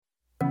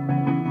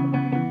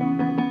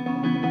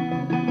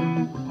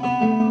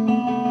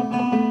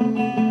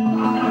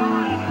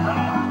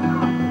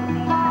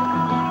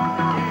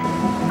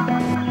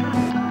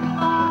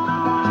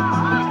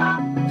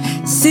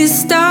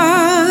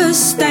Sister,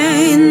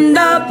 stand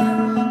up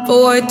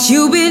for what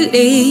you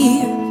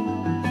believe.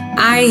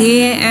 I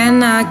hear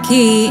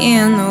anarchy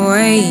in the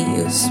way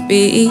you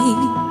speak.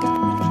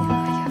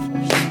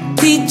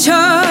 Teach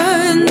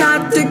her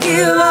not to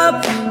give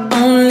up,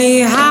 only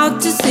how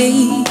to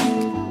see.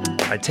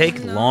 I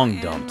take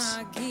long dumps.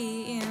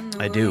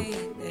 I do.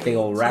 Big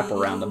old wrap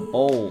around the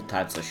bowl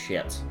types of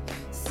shit.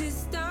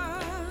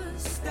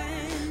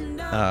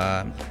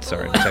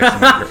 Sorry,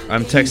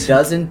 I'm texting. He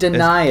doesn't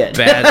deny it.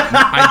 Bad.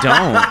 I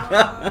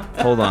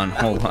don't. Hold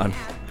on.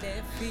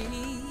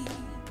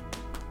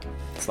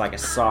 It's like a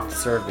soft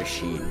serve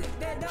machine.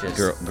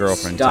 Just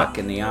Girlfriend stuck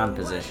in the on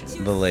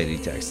position. The lady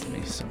texted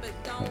me, so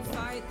hold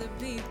on.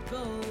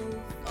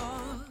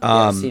 You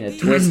ever seen a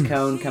twist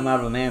cone come out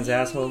of a man's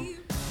asshole?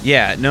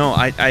 Yeah, no,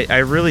 I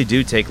really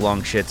do take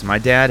long shits. My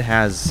dad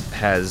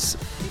has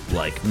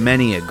like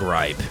many a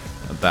gripe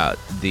about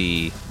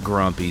the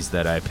grumpies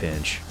that I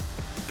pinch.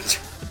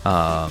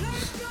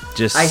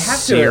 Just I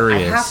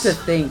serious. have to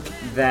think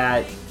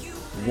that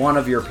one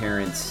of your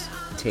parents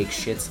takes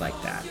shits like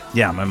that.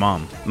 Yeah, my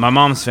mom. My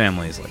mom's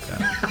family is like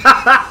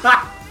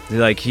that.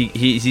 Like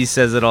he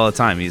says it all the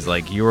time. He's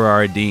like, "You are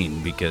our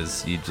dean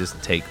because you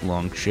just take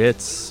long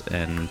shits,"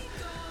 and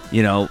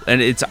you know,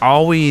 and it's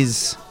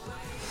always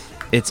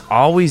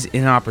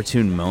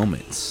inopportune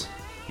moments.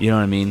 You know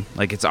what I mean?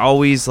 Like it's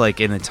always like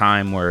in a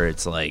time where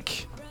it's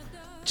like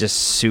just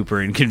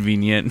super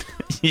inconvenient.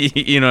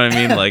 You know what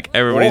I mean? Like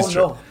everybody's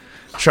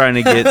trying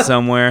to get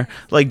somewhere.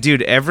 Like,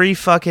 dude, every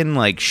fucking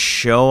like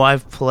show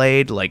I've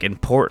played, like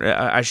important.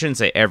 I shouldn't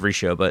say every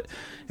show, but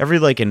every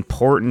like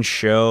important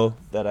show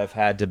that I've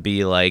had to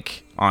be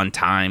like on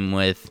time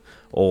with,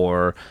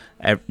 or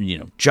you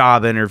know,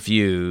 job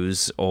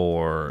interviews,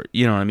 or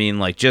you know what I mean,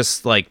 like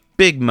just like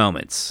big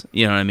moments.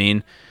 You know what I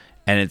mean?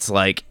 And it's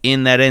like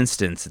in that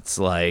instance, it's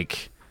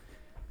like,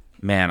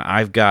 man,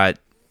 I've got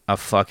a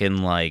fucking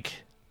like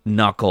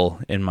knuckle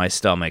in my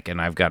stomach and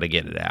I've got to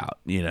get it out.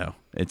 You know,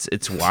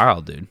 it's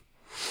wild, dude.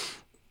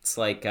 It's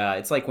like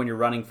when you're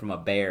running from a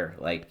bear.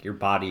 Like your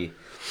body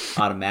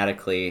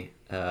automatically,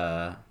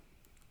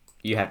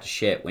 you have to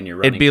shit when you're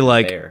running. It'd be from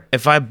like a bear.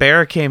 If a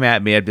bear came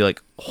at me, I'd be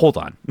like, hold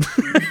on.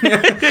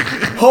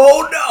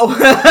 Oh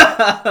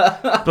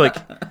no! Like,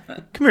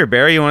 come here,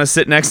 bear. You want to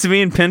sit next to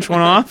me and pinch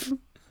one off?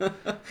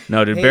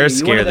 No, dude, bears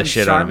scare the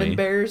shit out of me.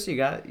 Bears, you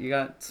got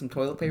some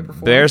toilet paper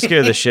for Bears me?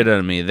 scare the shit out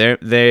of me.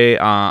 They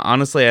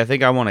honestly, I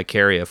think I want to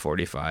carry a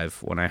 45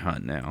 when I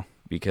hunt now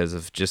because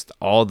of just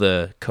all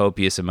the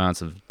copious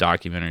amounts of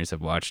documentaries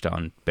I've watched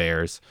on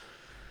bears.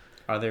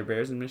 Are there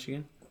bears in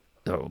Michigan?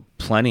 Oh,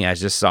 plenty. I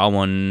just saw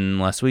one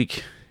last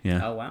week. Yeah.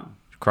 Oh wow.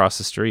 Across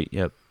the street.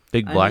 Yep.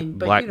 Big black.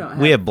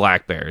 We have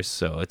black bears,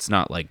 so it's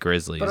not like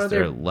grizzlies. But are They're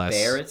there less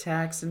bear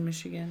attacks in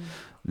Michigan?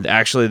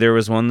 Actually, there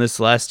was one this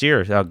last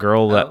year. A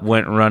girl that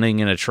went running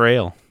in a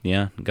trail.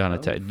 Yeah, got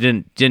attacked.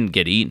 Didn't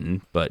get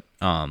eaten, but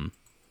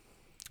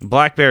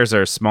black bears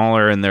are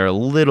smaller and they're a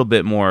little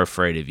bit more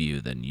afraid of you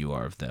than you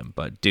are of them.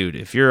 But dude,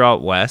 if you're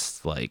out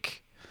west,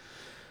 like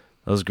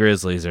those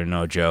grizzlies are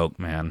no joke,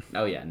 man.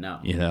 Oh yeah, no.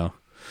 You know,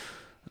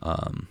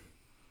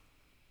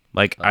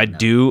 like I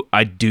do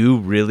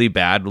really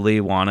badly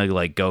want to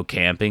like go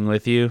camping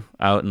with you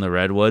out in the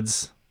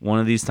redwoods one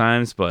of these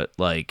times, but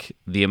like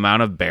the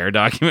amount of bear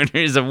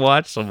documentaries I've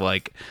watched, I'm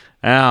like,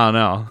 I don't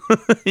know.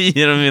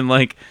 You know what I mean?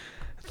 Like,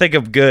 I think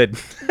I'm good.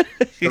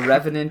 The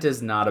Revenant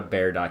is not a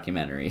bear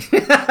documentary.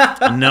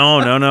 No.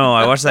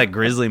 I watched that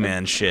Grizzly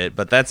Man shit,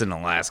 but that's in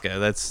Alaska.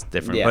 That's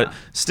different. Yeah. But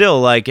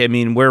still, like, I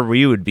mean, where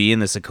we would be in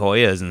the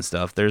sequoias and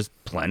stuff, there's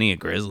plenty of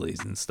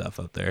grizzlies and stuff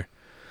up there.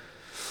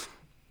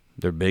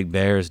 They're big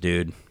bears,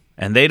 dude.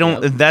 And they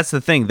don't, that's the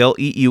thing. They'll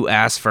eat you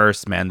ass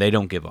first, man. They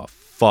don't give a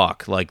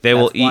fuck. Like they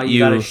will eat you.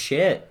 Gotta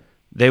shit.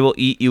 They will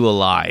eat you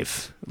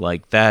alive.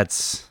 Like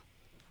that's.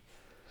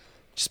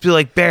 Just be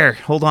like, bear.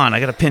 Hold on, I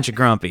gotta pinch a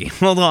grumpy.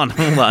 Hold on.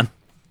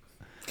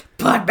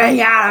 Put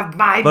me out of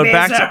my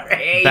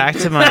misery. Back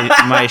to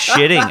my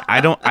shitting.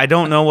 I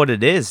don't know what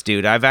it is,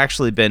 dude. I've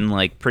actually been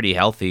like pretty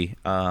healthy.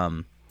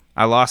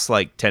 I lost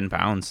like 10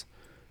 pounds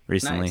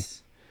recently.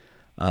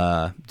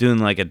 Nice. Doing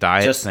like a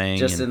diet thing.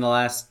 Just in the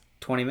last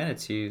 20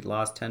 minutes, you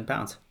lost 10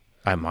 pounds.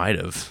 I might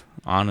have.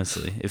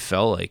 Honestly, it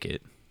felt like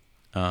it.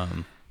 I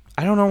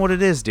don't know what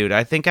it is, dude.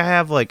 I think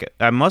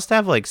I must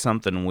have like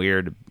something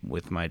weird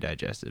with my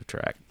digestive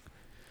tract.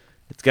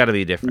 It's got to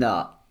be different.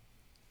 No,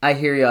 I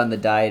hear you on the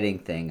dieting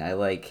thing.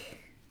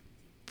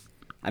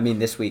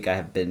 This week I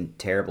have been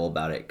terrible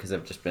about it because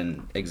I've just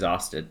been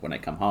exhausted when I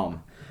come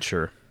home.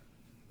 Sure.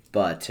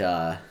 But,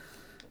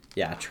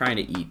 yeah, trying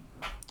to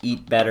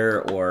eat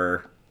better,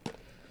 or,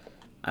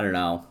 I don't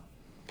know.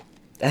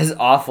 As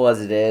awful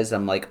as it is,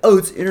 I'm like, oh,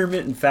 it's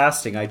intermittent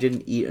fasting. I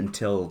didn't eat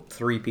until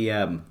 3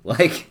 p.m.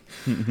 Like,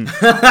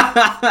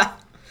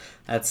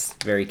 that's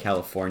very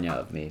California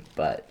of me,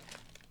 but...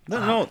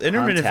 No,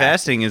 intermittent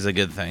fasting is a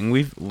good thing.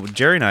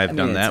 Jerry and I have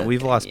done that.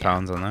 We've lost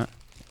pounds on that.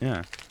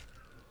 Yeah.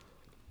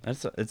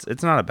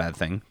 It's not a bad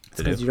thing to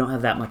do. Because you don't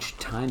have that much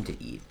time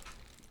to eat.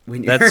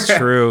 That's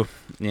true.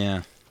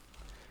 Yeah.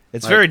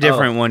 It's very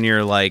different when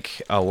you're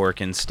like a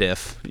working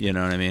stiff. You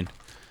know what I mean?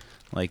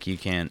 Like you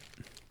can't.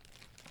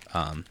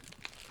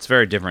 It's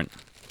very different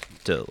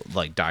to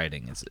like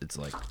dieting. It's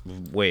like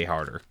way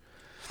harder.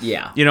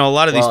 Yeah. You know, a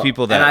lot of these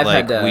people that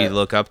like we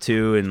look up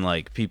to, and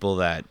like people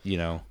that, you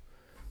know,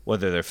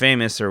 whether they're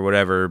famous or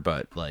whatever,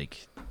 but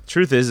like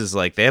truth is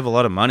like they have a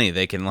lot of money.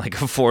 They can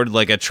like afford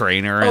like a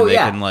trainer, and they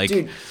can like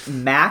dude,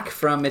 Mac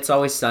from It's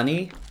Always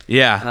Sunny.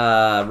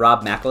 Yeah.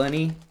 Rob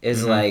McElhenney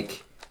is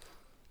like,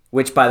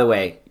 which by the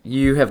way,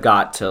 you have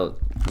got to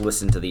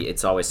listen to the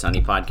It's Always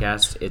Sunny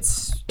podcast.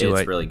 It's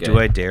really good. Do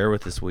I dare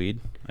with this weed?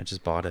 I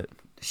just bought it.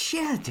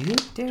 Yeah,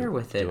 dude, dare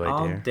with it.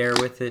 I'll dare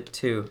with it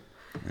too.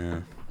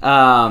 Yeah.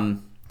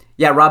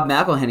 Rob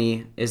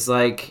McElhenney is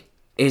like,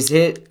 is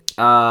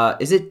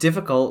it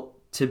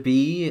difficult to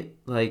be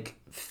like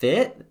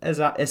fit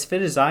as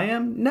fit as I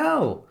am?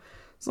 No.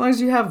 As long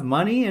as you have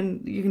money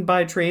and you can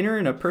buy a trainer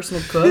and a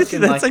personal cook,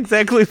 and that's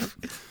exactly.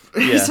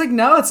 Yeah. It's like,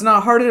 no, it's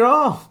not hard at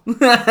all.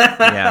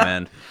 Yeah,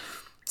 man.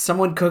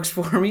 Someone cooks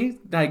for me.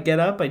 I get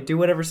up, I do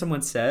whatever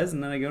someone says,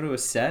 and then I go to a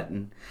set.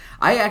 And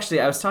I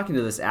was talking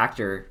to this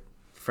actor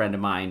friend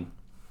of mine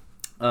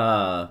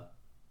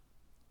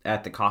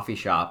at the coffee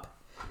shop,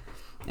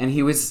 and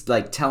he was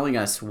like telling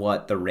us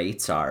what the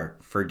rates are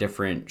for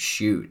different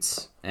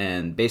shoots.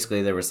 And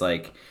basically there was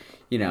like,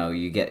 you know,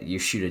 you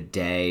shoot a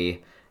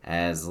day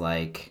as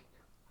like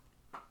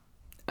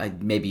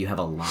maybe you have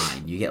a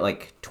line, you get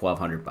like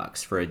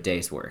 $1,200 for a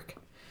day's work.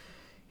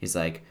 He's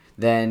like,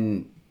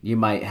 then you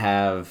might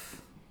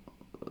have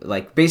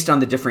like, based on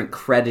the different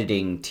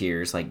crediting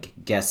tiers, like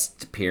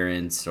guest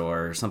appearance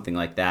or something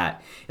like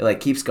that, it like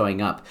keeps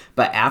going up.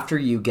 But after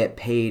you get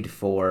paid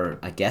for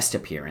a guest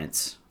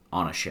appearance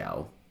on a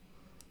show,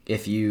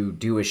 if you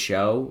do a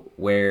show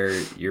where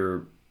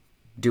you're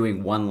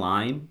doing one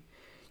line,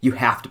 you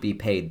have to be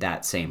paid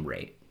that same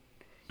rate.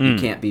 You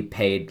can't be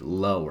paid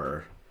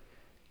lower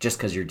just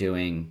because you're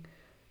doing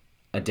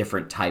a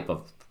different type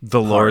of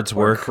the Lord's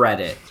work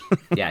credit.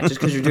 Yeah, just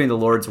because you're doing the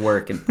Lord's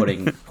work and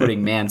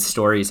putting man's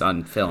stories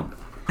on film.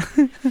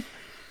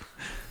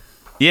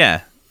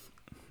 Yeah.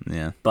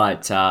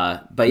 But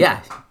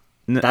yeah,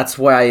 that's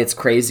why it's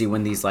crazy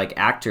when these like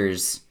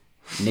actors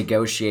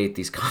negotiate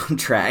these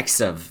contracts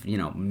of, you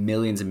know,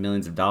 millions and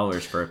millions of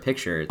dollars for a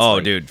picture. It's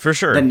like, dude, for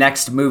sure. The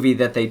next movie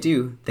that they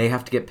do, they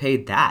have to get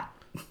paid that.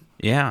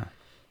 Yeah.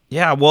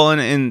 Yeah, well,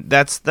 and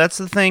that's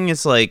the thing.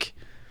 It's like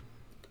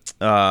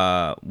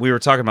we were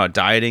talking about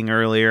dieting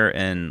earlier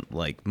and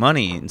like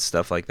money and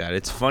stuff like that.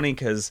 It's funny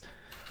because,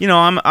 you know,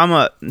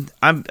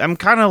 I'm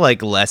kind of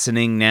like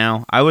lessening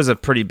now. I was a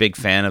pretty big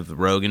fan of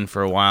Rogan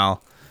for a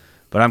while,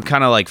 but I'm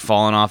kind of like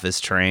falling off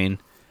his train.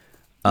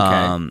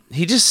 Okay.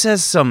 He just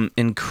says some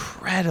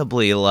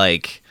incredibly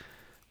like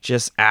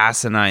just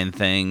asinine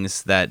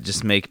things that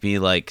just make me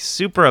like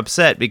super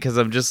upset, because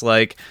I'm just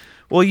like,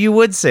 well, you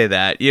would say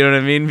that, you know what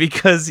I mean?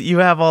 Because you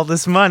have all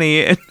this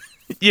money, and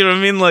you know what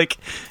I mean? Like,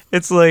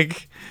 it's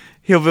like,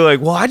 he'll be like,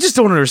 well, I just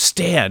don't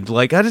understand.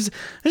 Like, I just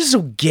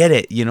don't get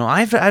it. You know,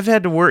 I've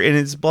had to work, and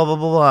it's blah, blah,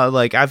 blah, blah.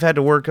 Like, I've had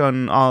to work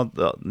on all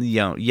the, you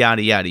know,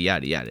 yada, yada,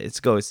 yada, yada.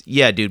 It goes,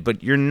 yeah, dude,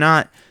 but you're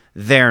not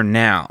there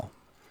now.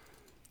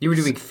 You were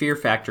doing Fear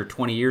Factor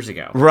 20 years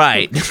ago.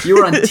 Right. You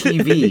were on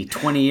TV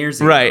 20 years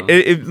ago. Right.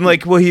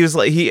 Like, well, he was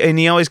like,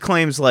 he always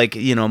claims like,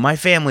 you know, my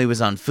family was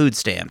on food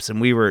stamps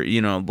and we were,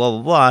 you know, blah,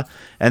 blah, blah.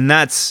 And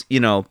that's, you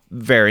know,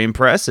 very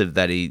impressive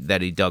that he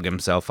dug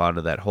himself out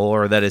of that hole,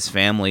 or that his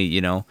family, you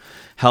know,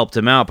 helped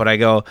him out. But I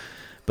go,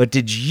 but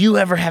did you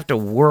ever have to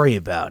worry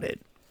about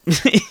it?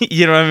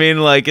 You know what I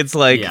mean? Like, it's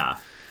like, yeah.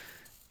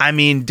 I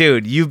mean,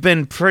 dude, you've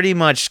been pretty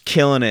much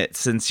killing it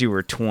since you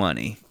were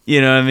 20. You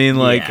know what I mean?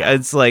 Like, yeah.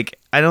 It's like,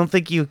 I don't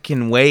think you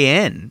can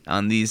weigh in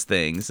on these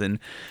things, and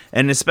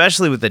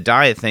especially with the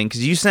diet thing,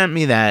 because you sent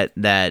me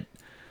that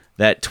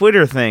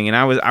Twitter thing, and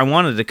I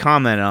wanted to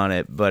comment on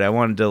it, but I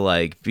wanted to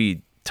like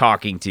be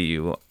talking to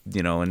you,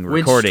 you know, and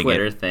recording it. Which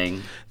Twitter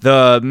thing?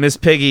 The Miss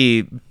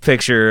Piggy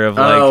picture of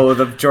like,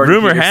 the Jordan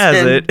rumor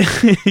Peterson.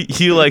 has it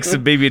you like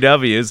some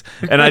BBWs,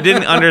 and I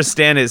didn't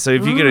understand it. So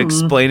if you could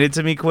explain it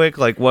to me quick,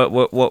 like what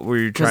were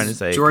you trying to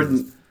say?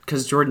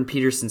 Because Jordan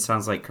Peterson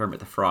sounds like Kermit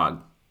the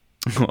Frog.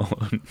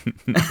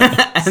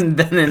 And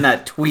then in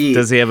that tweet,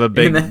 does he have a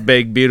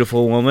big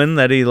beautiful woman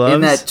that he loves?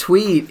 In that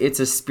tweet, it's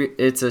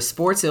a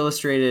Sports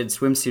Illustrated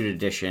swimsuit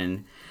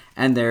edition,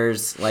 and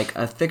there's like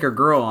a thicker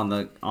girl on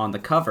the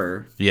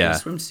cover, yeah, in a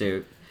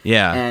swimsuit,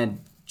 yeah,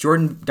 and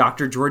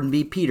Dr. Jordan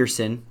B.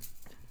 Peterson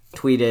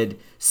tweeted,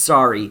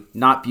 "Sorry,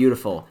 not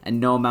beautiful, and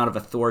no amount of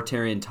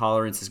authoritarian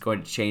tolerance is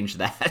going to change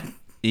that."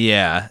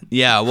 Yeah.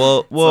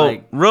 Well,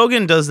 like,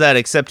 Rogan does that,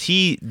 except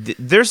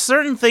there's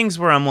certain things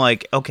where I'm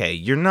like, okay,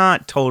 you're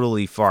not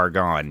totally far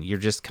gone. You're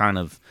just kind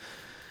of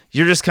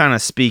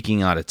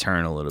speaking out of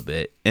turn a little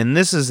bit. And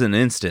this is an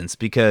instance,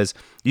 because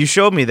you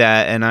showed me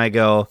that, and I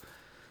go,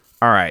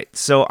 all right,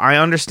 so I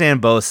understand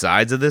both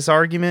sides of this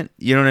argument.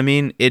 You know what I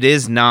mean? It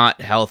is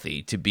not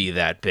healthy to be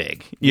that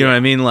big. You know what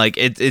I mean? Like,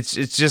 it's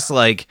just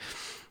like,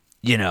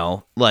 you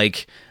know,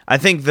 like, I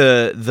think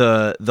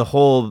the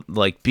whole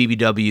like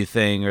BBW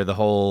thing, or the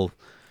whole,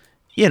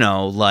 you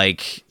know,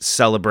 like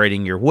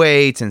celebrating your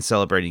weight and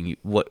celebrating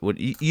what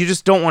you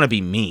just don't want to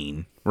be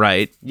mean,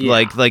 right?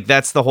 Yeah. Like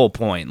that's the whole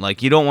point.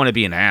 Like, you don't want to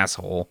be an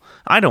asshole.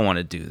 I don't want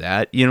to do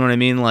that. You know what I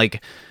mean?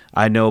 Like,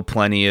 I know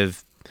plenty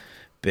of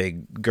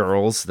big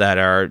girls that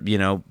are, you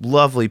know,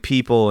 lovely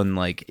people, and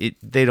like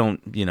they don't,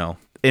 you know,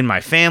 in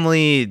my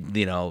family,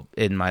 you know,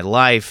 in my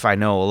life, I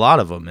know a lot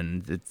of them,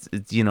 and it's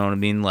you know what I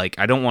mean? Like,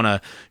 I don't want to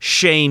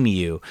shame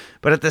you,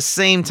 but at the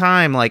same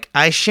time, like,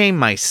 I shame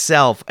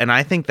myself, and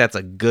I think that's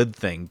a good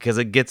thing because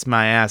it gets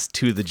my ass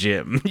to the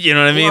gym. You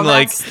know what I mean? Well,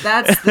 like,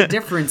 that's the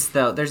difference,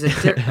 though. There's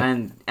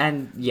a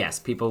and yes,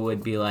 people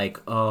would be like,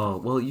 "Oh,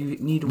 well, you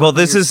need to." Well,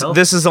 this is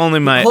only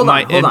my Hold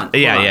on.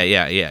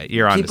 Yeah.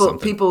 You're on to something.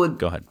 People would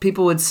go ahead.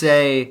 People would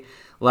say,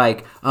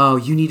 like, "Oh,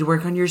 you need to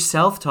work on your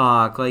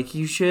self-talk. Like,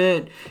 you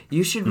should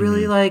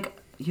really, like,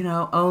 you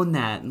know, own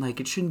that, and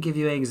like, it shouldn't give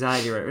you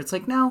anxiety." Or it's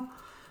like, no,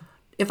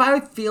 if I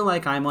feel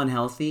like I'm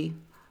unhealthy,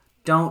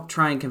 don't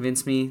try and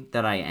convince me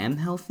that I am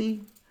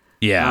healthy.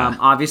 Yeah.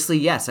 Obviously,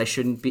 yes, I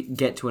shouldn't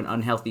get to an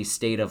unhealthy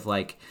state of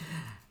like,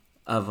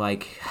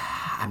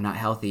 I'm not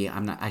healthy.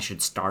 I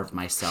should starve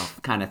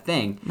myself, kind of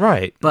thing.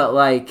 Right. But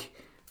like,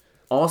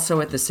 also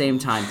at the same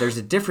time, there's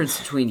a difference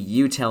between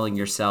you telling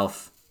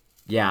yourself,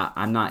 yeah,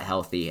 I'm not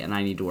healthy and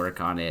I need to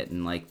work on it.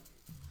 And like,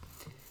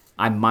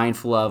 I'm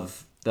mindful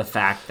of the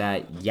fact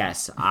that,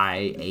 yes,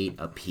 I ate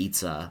a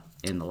pizza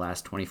in the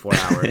last 24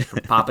 hours from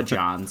Papa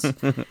John's,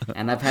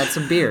 and I've had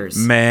some beers.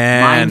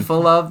 Man.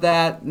 Mindful of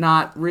that,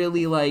 not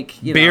really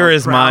like, you beer know,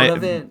 is proud my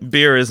of it.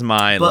 beer is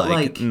my But,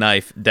 like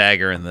knife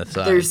dagger in the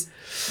side.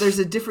 There's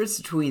a difference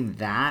between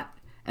that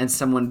and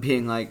someone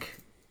being like,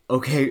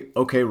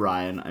 okay,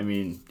 Ryan, I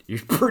mean, you're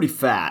pretty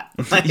fat.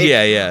 Like,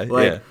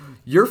 yeah.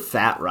 You're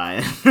fat,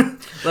 Ryan.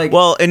 Like,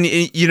 well, and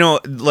you know,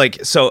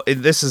 like, so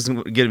this is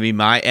going to be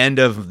my end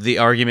of the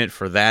argument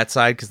for that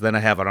side, because then I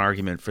have an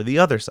argument for the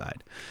other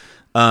side.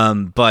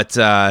 But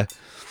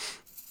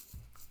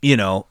you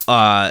know,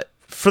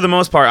 for the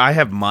most part, I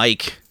have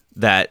Mike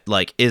that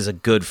like is a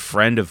good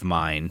friend of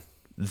mine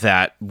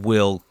that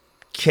will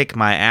kick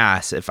my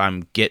ass if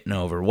I'm getting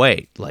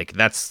overweight. Like,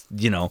 that's,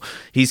 you know,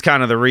 he's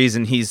kind of the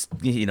reason he's,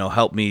 you know,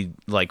 helped me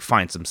like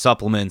find some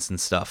supplements and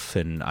stuff,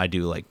 and I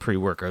do like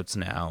pre-workouts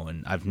now,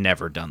 and I've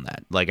never done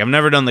that. Like, I've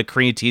never done the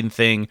creatine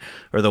thing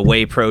or the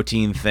whey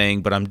protein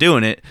thing, but I'm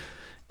doing it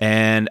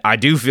and I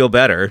do feel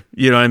better.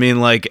 You know what I mean?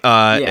 Like,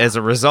 as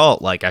a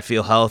result, like, I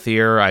feel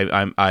healthier.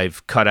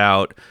 I've cut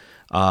out,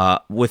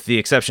 with the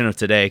exception of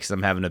today, cause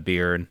I'm having a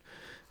beer, and,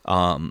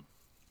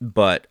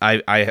 but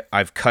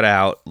I've cut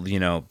out, you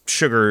know,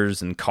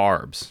 sugars and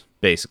carbs,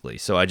 basically.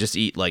 So I just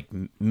eat like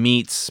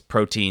meats,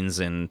 proteins,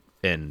 and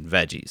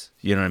veggies.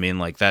 You know what I mean?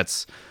 Like,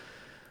 that's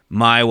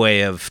my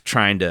way of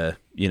trying to,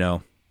 you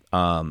know,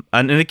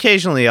 and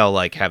occasionally I'll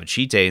like have a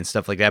cheat day and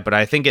stuff like that. But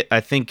I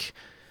think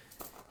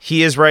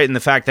he is right in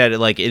the fact that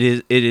it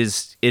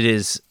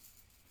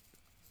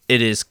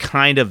is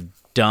kind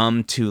of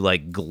dumb to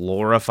like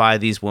glorify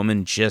these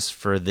women just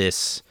for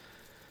this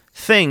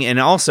thing, and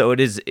also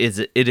it is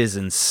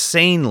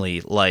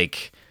insanely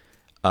like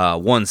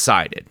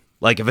one-sided.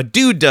 Like, if a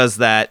dude does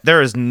that,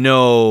 there is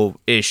no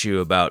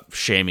issue about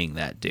shaming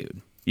that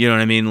dude. You know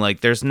what I mean?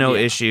 Like, there's no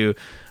issue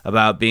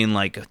about being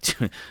like,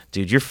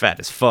 dude, you're fat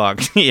as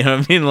fuck. You know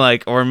what I mean?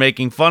 Like, or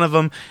making fun of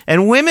him,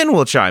 and women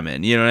will chime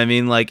in. You know what I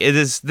mean? Like,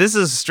 this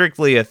is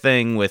strictly a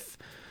thing with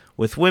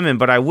women.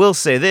 But I will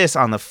say this,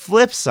 on the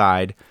flip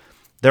side,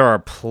 there are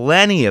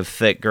plenty of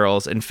thick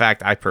girls. In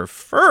fact, I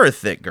prefer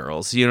thick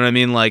girls. You know what I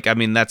mean? Like, I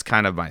mean, that's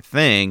kind of my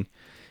thing.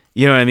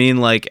 You know what I mean?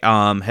 Like,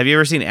 have you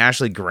ever seen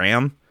Ashley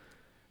Graham?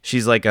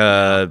 She's like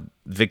a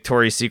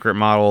Victoria's Secret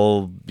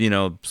model, you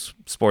know,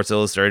 Sports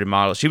Illustrated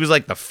model. She was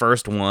like the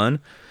first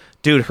one.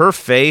 Dude, her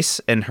face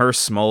and her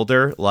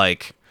smolder,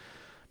 like,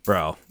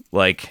 bro,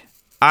 like,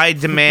 I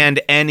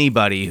demand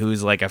anybody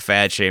who's like a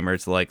fat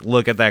shamer to like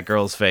look at that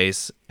girl's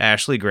face,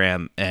 Ashley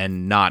Graham,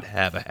 and not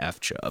have a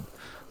half chub.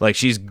 Like,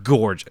 she's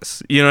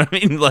gorgeous. You know what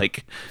I mean?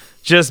 Like,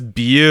 just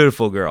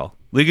beautiful girl.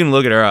 We can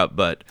look at her up,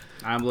 but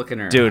I'm looking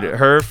her dude, up.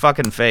 her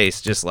fucking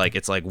face, just like,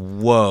 it's like,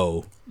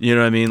 whoa. You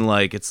know what I mean?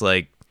 Like, it's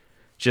like,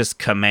 just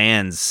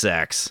commands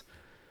sex.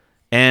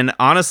 And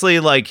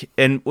honestly, like,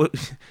 and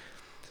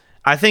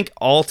I think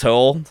all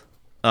told,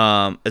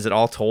 is it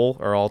all told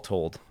or all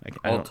told?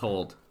 All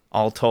told.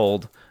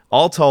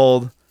 All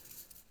told.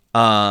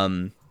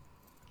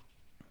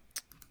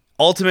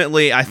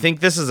 Ultimately, I think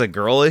this is a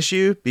girl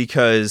issue,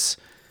 because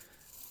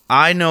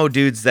I know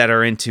dudes that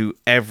are into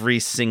every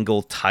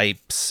single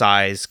type,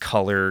 size,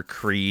 color,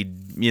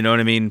 creed, you know what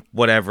I mean?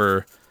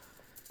 Whatever,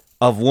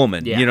 of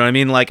woman. Yeah. You know what I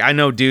mean? Like, I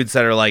know dudes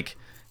that are like,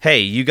 hey,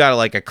 you got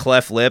like a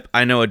cleft lip.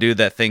 I know a dude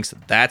that thinks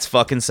that's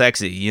fucking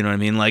sexy. You know what I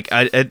mean? Like,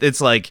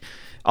 it's like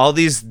all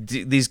these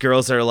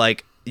girls are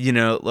like, you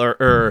know,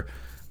 or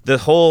the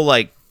whole,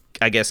 like,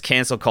 I guess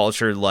cancel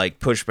culture, like,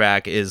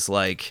 pushback is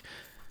like,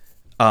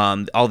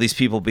 all these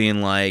people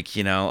being like,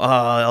 you know, oh,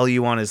 all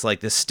you want is like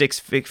this stick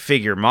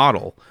figure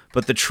model.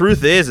 But the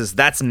truth is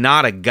that's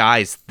not a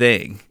guy's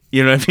thing.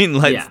 You know what I mean?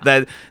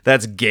 Like,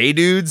 that's gay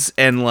dudes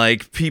and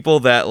like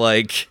people that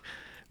like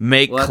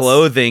make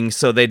clothing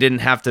so they didn't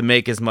have to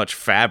make as much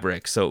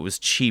fabric, so it was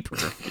cheaper.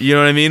 You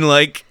know what I mean?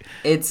 Like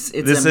it's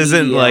this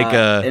isn't like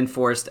a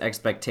enforced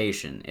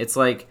expectation. It's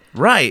like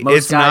right. Most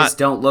it's guys not,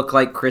 don't look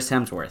like Chris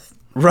Hemsworth.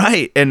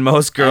 Right, and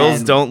most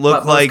girls don't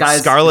look like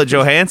Scarlett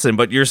Johansson,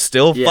 but you're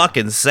still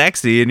fucking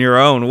sexy in your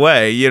own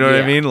way. You know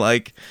what I mean?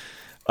 Like,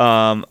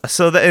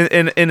 so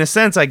in a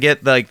sense, I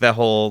get like the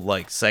whole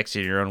like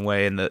sexy in your own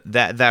way and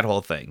that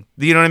whole thing.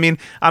 You know what I mean?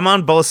 I'm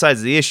on both sides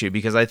of the issue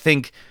because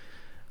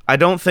I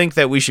don't think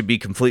that we should be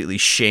completely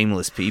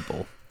shameless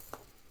people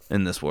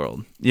in this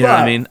world. You know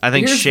what I mean? I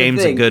think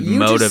shame's a good motivator.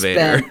 You just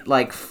spent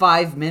like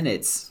 5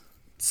 minutes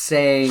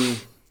saying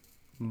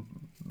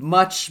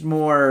much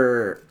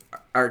more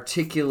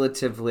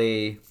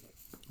articulatively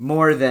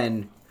more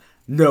than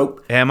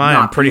nope. Am I?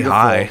 I'm pretty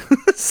high.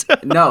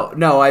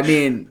 No, I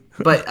mean,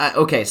 but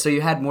okay, so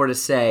you had more to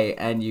say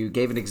and you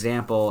gave an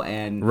example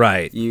and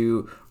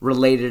you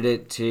related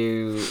it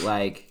to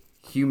like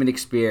human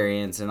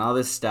experience and all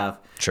this stuff.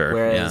 Sure.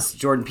 Whereas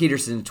Jordan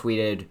Peterson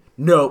tweeted,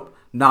 nope,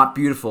 not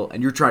beautiful,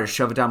 and you're trying to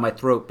shove it down my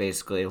throat,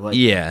 basically. Like,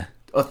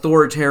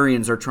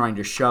 authoritarians are trying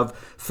to shove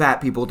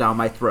fat people down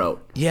my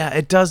throat. Yeah,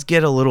 it does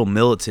get a little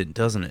militant,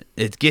 doesn't it?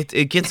 It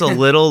gets a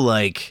little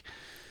like,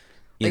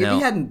 you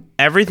know,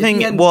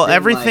 everything. Well,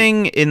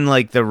 everything like, in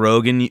like the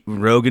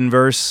Rogan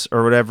verse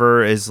or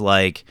whatever is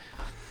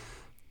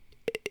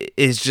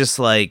just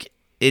like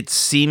it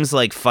seems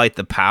like fight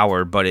the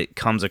power, but it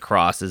comes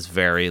across as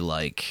very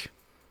like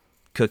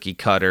cookie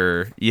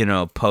cutter, you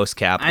know, post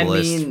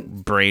capitalist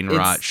brain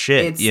rot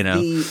shit. You know,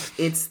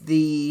 it's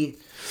the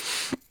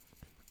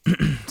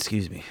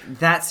excuse me.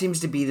 That seems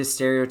to be the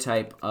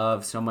stereotype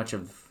of so much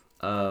of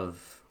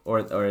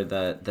or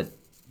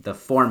the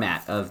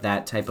format of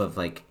that type of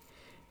like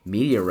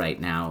media right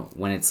now.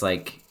 When it's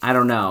like, I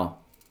don't know,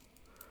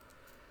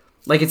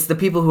 like it's the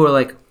people who are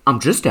like,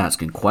 I'm just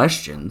asking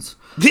questions.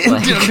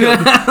 Like,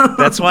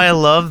 that's why I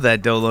love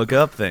that Don't Look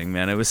Up thing,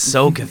 man. It was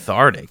so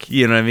cathartic.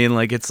 You know what I mean?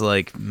 Like it's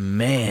like,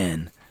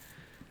 man,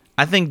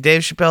 I think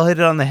Dave Chappelle hit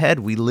it on the head.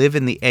 We live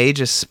in the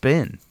age of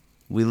spin.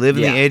 We live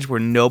in the age where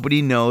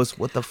nobody knows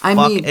what the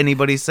fuck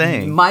anybody's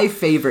saying. My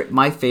favorite,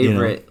 you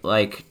know?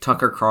 Like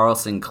Tucker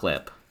Carlson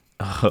clip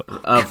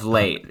of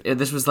late.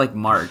 This was like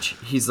March.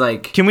 He's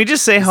like, can we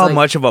just say how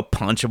much of a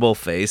punchable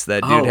face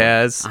that dude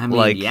has? I mean,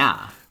 like,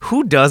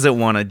 who doesn't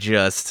want to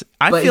just?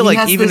 I feel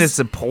like even his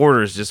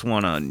supporters just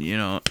want to, you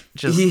know,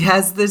 just. He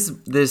has this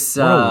what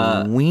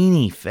a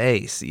weenie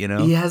face, you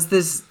know. He has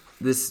this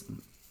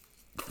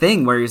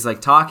thing where he's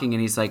like talking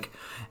and he's like,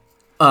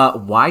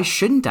 why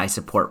shouldn't I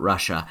support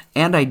Russia?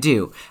 And I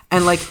do.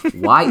 And like,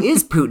 why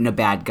is Putin a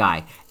bad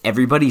guy?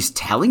 Everybody's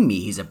telling me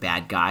he's a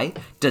bad guy.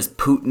 Does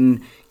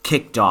Putin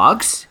kick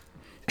dogs?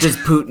 Does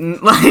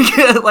Putin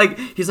like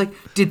he's like,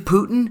 did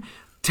Putin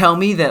tell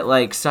me that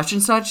like such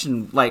and such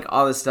and like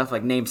all this stuff,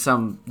 like name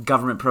some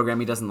government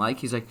program he doesn't like?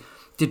 He's like,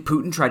 did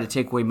Putin try to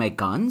take away my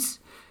guns?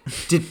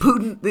 Did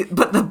Putin?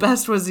 But the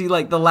best was the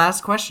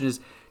last question is,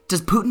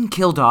 does Putin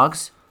kill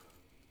dogs?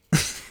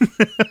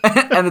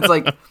 And it's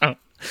like,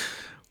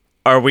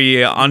 are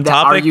we on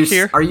topic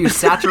here? Are you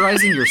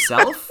satirizing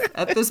yourself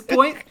at this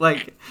point?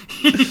 Like,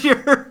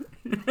 you're...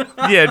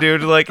 Yeah,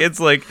 dude. Like, it's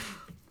like,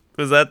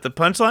 was that the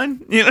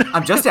punchline? You know?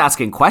 I'm just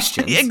asking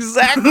questions.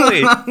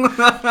 Exactly. Dude.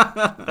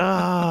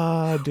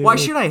 Why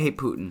should I hate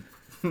Putin?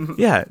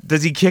 Yeah.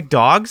 Does he kick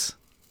dogs?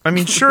 I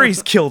mean, sure,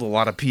 he's killed a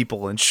lot of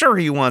people, and sure,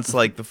 he wants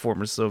like the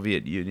former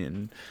Soviet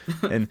Union,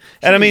 and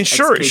I mean,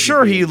 sure,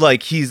 he's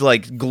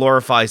like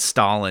glorifies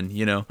Stalin,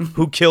 you know,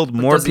 who killed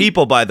more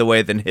people, by the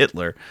way, than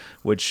Hitler,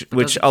 which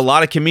a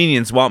lot of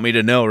comedians want me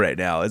to know right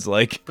now. Is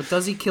like, but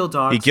does he kill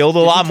dogs? He killed a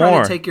lot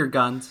more. To take your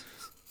guns.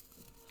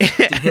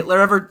 Did Hitler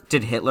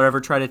ever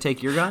try to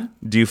take your gun?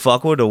 Do you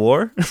fuck with a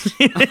war?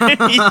 You know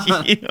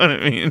what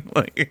I mean?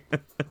 Like,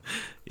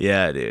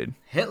 yeah, dude.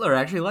 Hitler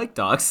actually liked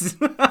dogs.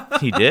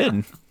 He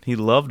did. He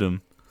loved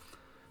them.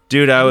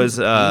 Dude, I was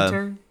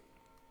yeah,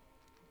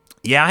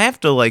 I have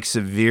to like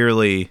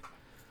severely,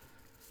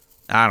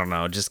 I don't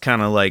know, just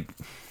kind of like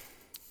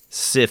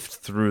sift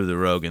through the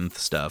Rogan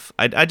stuff.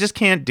 I just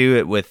can't do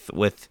it with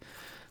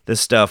the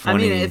stuff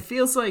when it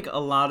feels like a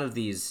lot of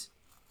these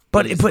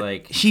But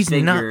like, he's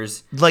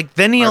not like,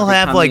 then he'll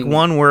have like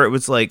one where it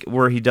was like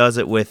where he does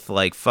it with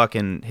like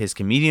fucking his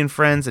comedian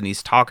friends and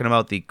he's talking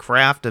about the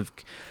craft of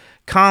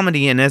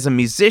comedy, and as a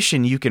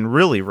musician you can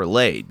really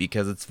relate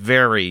because it's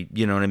very,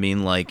 you know what I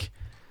mean, like,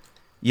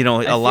 you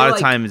know, a lot of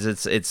times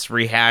it's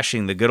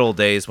rehashing the good old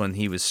days when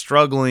he was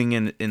struggling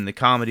in the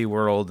comedy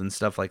world and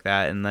stuff like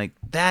that, and like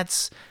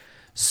that's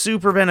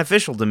super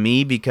beneficial to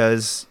me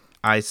because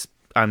I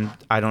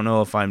don't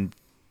know if I'm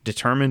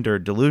determined or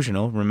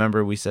delusional.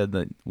 Remember we said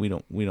that we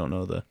don't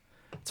know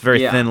it's a very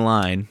thin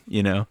line,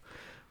 you know,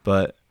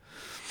 but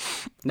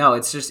no,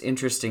 it's just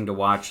interesting to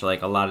watch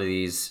like a lot of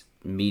these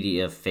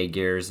media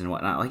figures and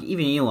whatnot. Like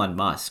even Elon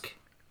Musk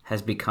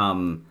has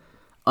become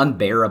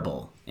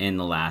unbearable in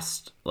the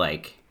last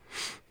like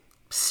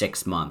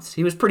 6 months.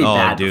 He was pretty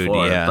bad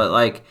before, but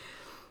like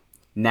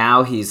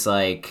now he's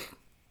like,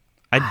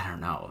 I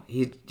don't know.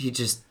 He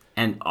just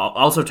and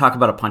also talk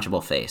about a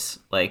punchable face.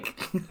 Like,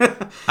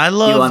 I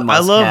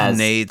love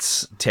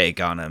Nate's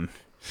take on him.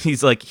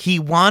 He's like, he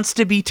wants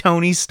to be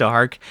Tony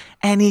Stark,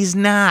 and he's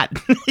not.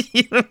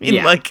 You know what I mean?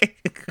 Yeah.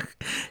 Like,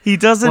 he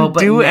doesn't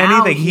do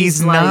anything.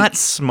 He's like, not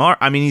smart.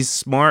 I mean, he's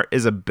smart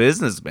as a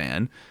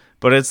businessman,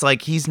 but it's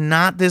like he's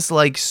not this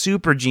like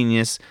super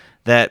genius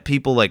that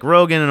people like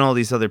Rogan and all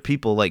these other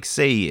people like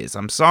say he is.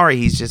 I'm sorry,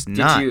 he's just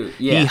not.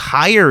 He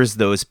hires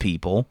those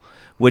people,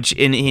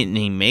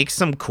 he makes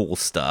some cool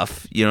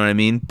stuff. You know what I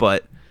mean?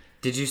 But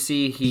did you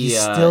see he's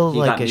still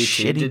like a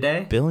shitty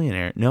today?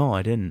 Billionaire? No,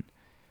 I didn't.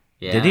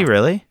 Yeah. Did he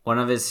really? One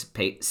of his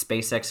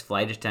SpaceX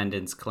flight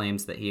attendants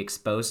claims that he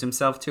exposed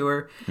himself to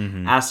her,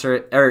 Mm-hmm. asked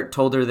her or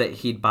told her that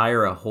he'd buy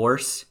her a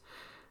horse.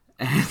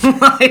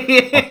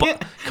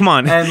 Come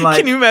on, and like,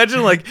 can you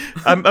imagine? Like,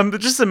 I'm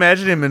just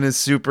imagining him in his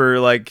super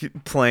like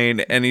plane,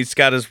 and he's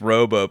got his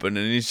robe open,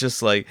 and he's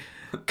just like,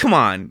 "Come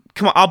on,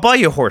 I'll buy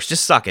you a horse.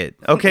 Just suck it,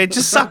 okay?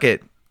 Just suck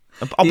it.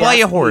 I'll buy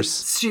you a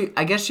horse."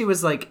 I guess she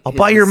was like, "I'll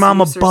buy your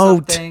mom a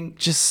boat.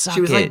 Just suck it."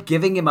 She was like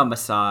giving him a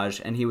massage,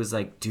 and he was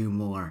like, "Do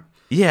more."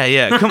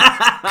 Yeah.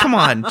 Come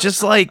on,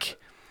 just like,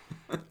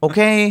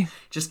 okay.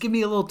 Just give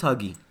me a little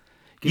tuggy.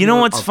 You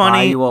know what's funny?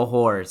 I'll buy you a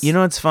horse. You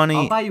know what's funny?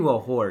 I'll buy you a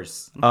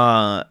horse.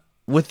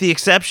 With the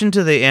exception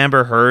to the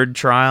Amber Heard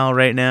trial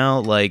right now,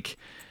 like,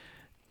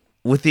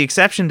 with the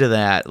exception to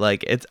that,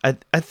 like,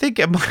 I think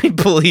I might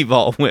believe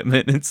all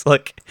women. It's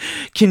like,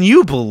 can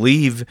you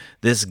believe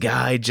this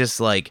guy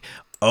just like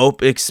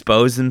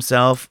exposed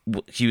himself?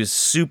 He was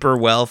super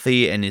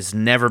wealthy and has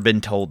never been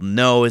told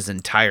no his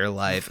entire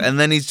life, and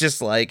then he's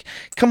just like,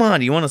 come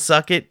on, you want to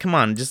suck it? Come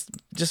on, just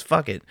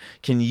fuck it.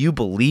 Can you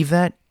believe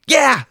that?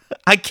 Yeah,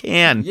 I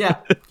can. Yeah,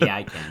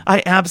 I can.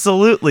 I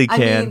absolutely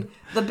can. I mean,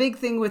 the big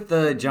thing with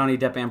the Johnny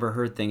Depp Amber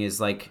Heard thing is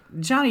like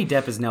Johnny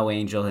Depp is no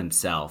angel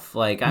himself.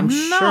 Like, I'm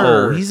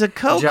sure he's a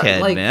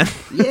cokehead, man.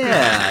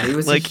 Yeah, he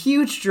was like, a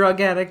huge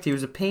drug addict. He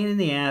was a pain in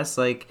the ass.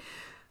 Like,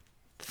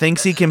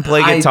 thinks he can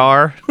play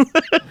guitar.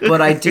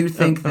 But I do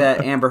think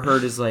that Amber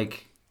Heard is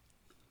like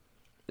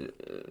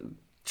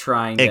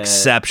trying to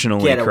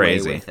exceptionally get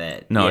crazy away with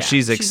it. No, yeah,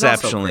 she's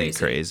exceptionally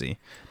crazy.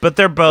 But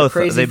they both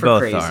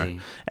are.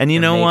 And you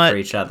know what? For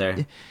each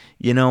other.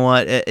 You know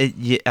what?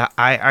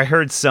 I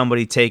heard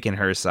somebody taking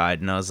her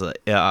side, and I was like,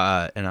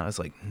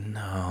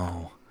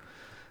 no,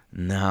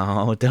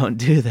 don't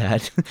do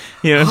that.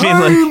 You know what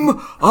I mean? Like, I'm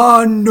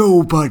on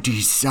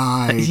nobody's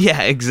side.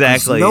 Yeah,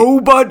 exactly.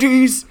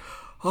 Nobody's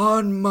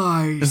on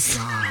my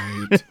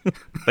side.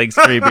 Thanks,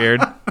 Treebeard.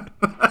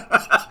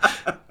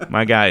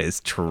 My guy is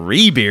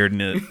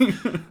Treebearding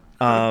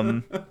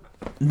it.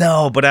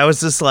 No, but I was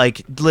just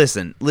like,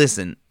 listen.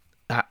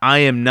 I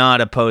am not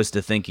opposed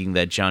to thinking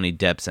that Johnny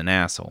Depp's an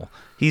asshole.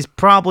 He's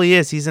probably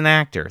is. He's an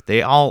actor.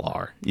 They all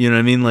are. You know what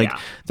I mean? Like,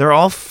 they're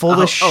all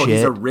full of shit. Oh,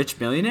 he's a rich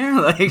millionaire?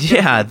 Like,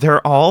 yeah,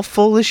 they're all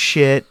full of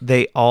shit.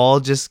 They all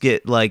just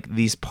get, like,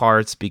 these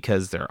parts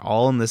because they're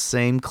all in the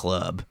same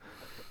club.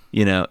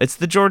 You know, it's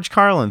the George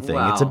Carlin thing.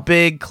 Wow. It's a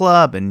big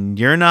club, and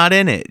you're not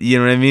in it. You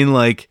know what I mean?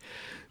 Like,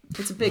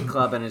 it's a big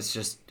club, and it's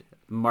just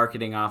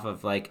marketing off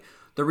of, like,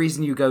 the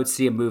reason you go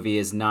see a movie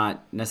is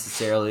not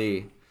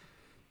necessarily...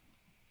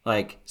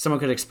 Like,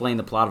 someone could explain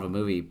the plot of a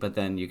movie, but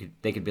then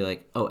they could be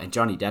like, oh, and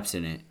Johnny Depp's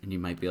in it. And you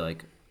might be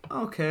like,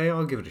 okay,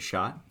 I'll give it a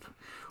shot.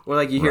 Or,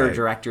 like, you hear a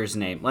director's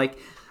name. Like,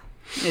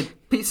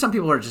 some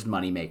people are just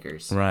money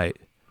makers. Right.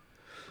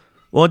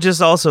 Well, it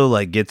just also,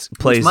 like, plays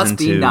into... Which must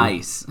be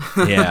nice.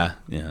 Yeah.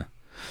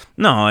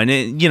 No,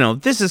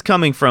 and, this is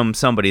coming from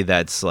somebody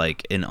that's,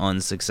 like, an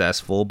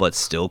unsuccessful but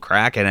still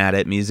cracking at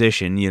it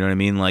musician, you know what I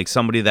mean? Like,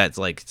 somebody that's,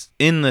 like,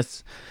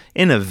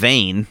 in a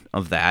vein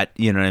of that,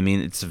 you know what I mean?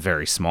 It's a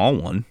very small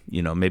one,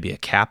 maybe a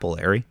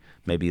capillary,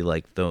 maybe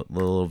like the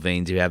little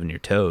veins you have in your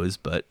toes,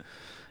 but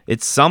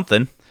it's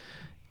something.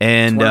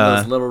 And it's one of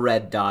those little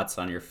red dots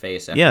on your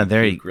face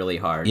after you peek really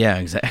hard. Yeah,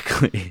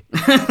 exactly.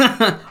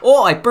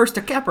 Oh, I burst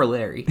a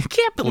capillary.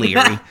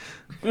 Capillary.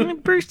 I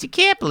burst a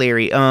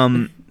capillary.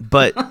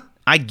 But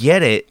I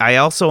get it. I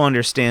also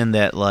understand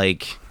that,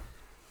 like,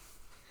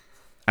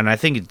 and I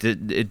think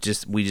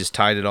we just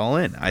tied it all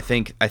in. I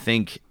think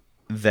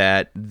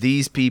that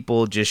these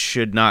people just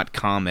should not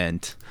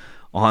comment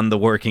on the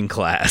working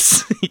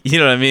class. You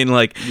know what I mean?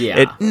 Like,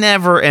 It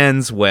never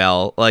ends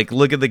well. Like,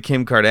 look at the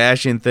Kim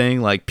Kardashian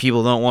thing. Like,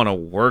 people don't want to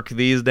work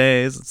these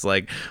days. It's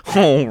like,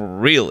 oh,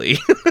 really?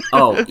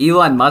 Oh,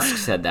 Elon Musk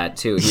said that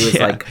too. He was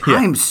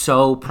I'm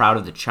so proud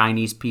of the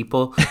Chinese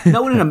people.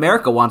 No one in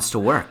America wants to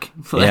work.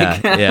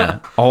 Like, yeah.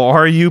 Oh,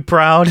 are you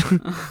proud?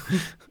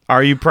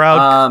 Are you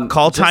proud?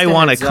 Call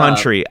Taiwan a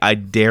country. I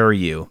dare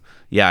you.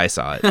 Yeah, I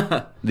saw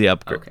it. The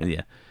upgrade. Okay.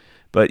 Yeah.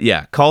 But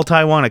yeah, call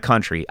Taiwan a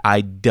country.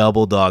 I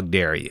double dog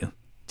dare you.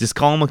 Just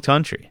call them a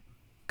country.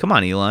 Come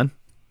on, Elon.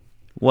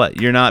 What?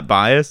 You're not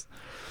biased?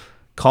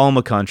 Call them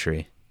a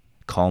country.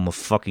 Call them a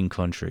fucking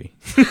country.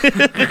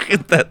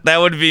 That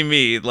would be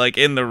me, like,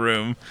 in the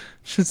room.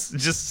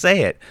 Just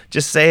say it.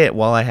 Just say it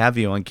while I have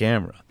you on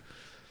camera.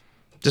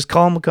 Just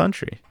call them a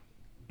country.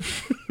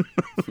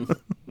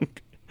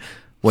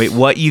 Wait,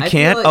 what? You I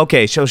can't? feel like-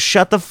 Okay, so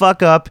shut the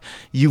fuck up,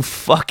 you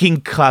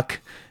fucking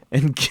cuck,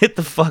 and get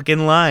the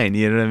fucking line.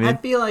 You know what I mean? I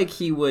feel like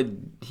he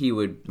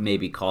would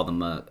maybe call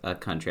them a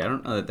country. I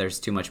don't know that there's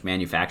too much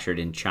manufactured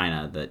in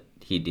China that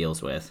he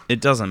deals with. It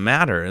doesn't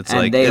matter. It's And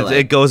like they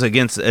it goes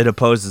against, it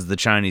opposes the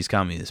Chinese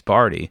Communist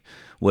Party,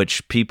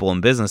 which people in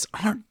business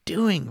aren't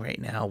doing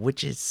right now,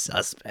 which is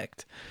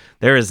suspect.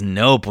 There is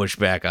no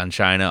pushback on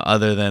China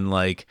other than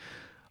like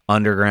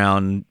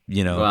underground,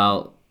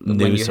 Well, when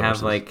news you sources.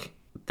 have like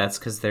that's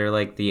because they're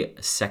like the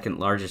second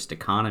largest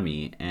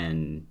economy,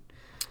 and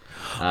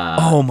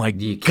oh my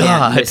you can't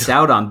god, miss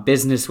out on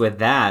business with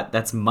that.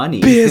 That's money.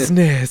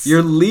 business.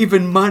 You're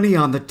leaving money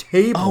on the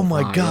table. Oh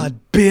my Ryan. god,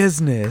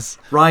 business.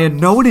 Ryan,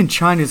 no one in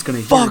China is going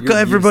to hear Fuck your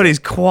everybody's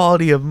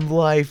quality of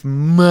life,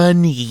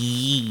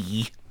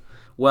 money.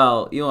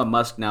 Well, Elon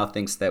Musk now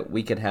thinks that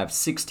we could have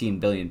 16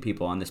 billion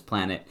people on this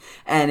planet,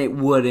 and it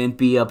wouldn't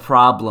be a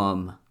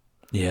problem.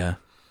 Yeah.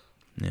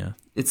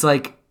 It's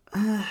like,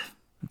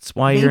 That's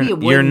why Maybe it you're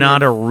wouldn't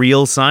not have- a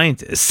real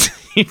scientist.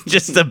 You're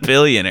just a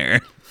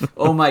billionaire.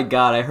 oh my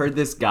god, I heard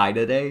this guy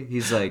today.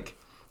 He's like,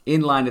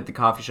 in line at the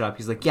coffee shop.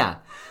 He's like, yeah,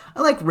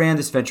 I like ran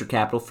this venture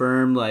capital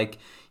firm, like,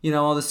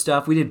 all this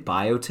stuff. We did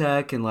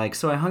biotech, and like,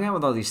 so I hung out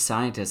with all these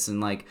scientists, and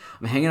like,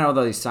 I'm hanging out with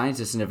all these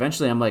scientists, and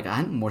eventually I'm like,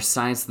 I know more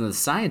science than the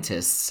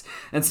scientists.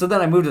 And so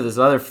then I moved to this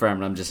other firm,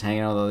 and I'm just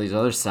hanging out with all these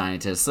other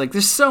scientists. Like,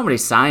 there's so many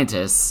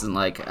scientists, and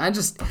like, I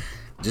just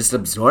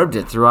absorbed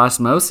it through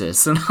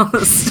osmosis and all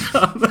this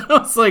stuff. And I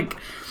was like,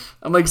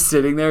 I'm like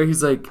sitting there.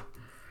 He's like,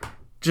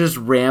 just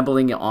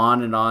rambling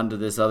on and on to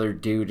this other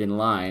dude in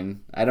line.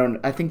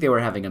 I think they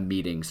were having a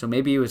meeting, so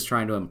maybe he was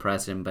trying to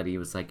impress him, but he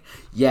was like,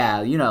 yeah,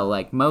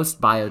 like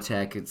most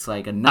biotech, it's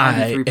like a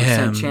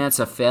 93% chance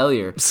of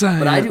failure. Science.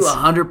 But I do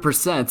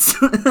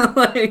 100%.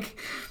 Like,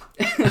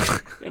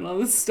 and all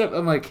this stuff.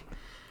 I'm like,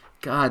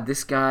 God,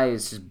 this guy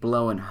is just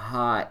blowing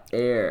hot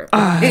air.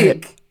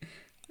 I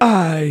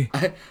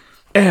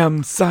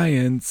am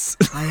science.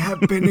 I have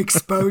been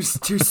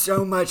exposed to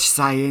so much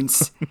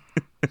science.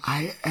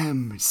 I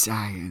am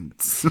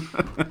science.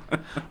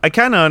 I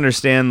kind of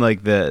understand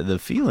like the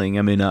feeling.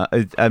 I mean,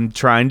 I'm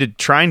trying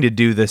to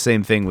do the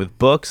same thing with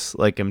books.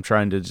 Like I'm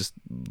trying to just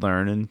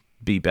learn and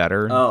be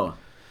better. Oh,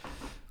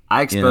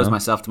 I expose know?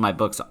 myself to my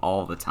books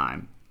all the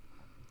time.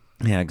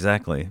 Yeah,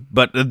 exactly.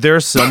 But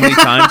there's so many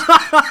times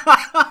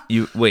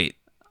you wait.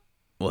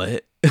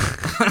 What?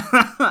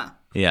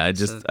 Yeah, I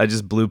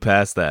just blew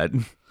past that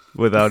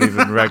without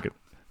even record.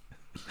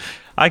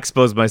 I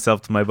expose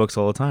myself to my books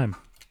all the time.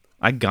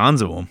 I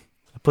gonzo them.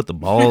 I put the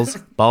balls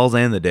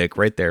and the dick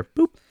right there.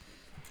 Boop.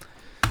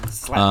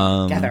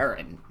 Slap together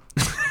and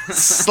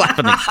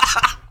Slapping it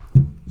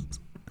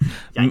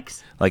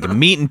yikes. like a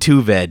meat and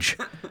two veg.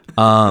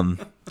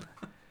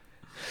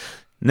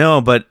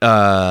 No, but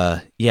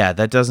yeah,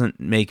 that doesn't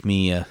make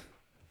me a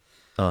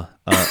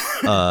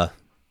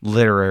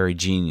literary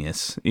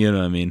genius. You know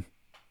what I mean?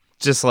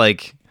 Just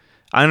like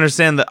I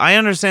understand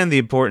the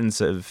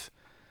importance of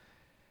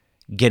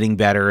getting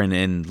better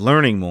and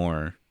learning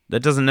more.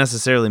 That doesn't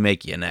necessarily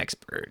make you an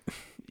expert.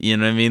 You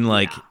know what I mean?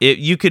 Like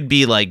you could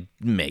be like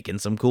making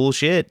some cool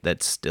shit.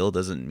 That still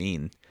doesn't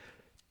mean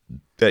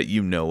that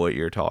you know what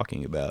you're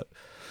talking about.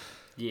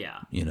 Yeah.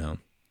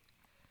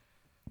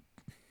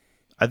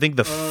 I think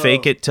the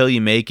fake it till you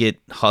make it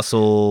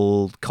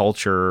hustle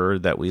culture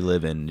that we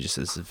live in just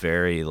is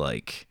very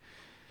like,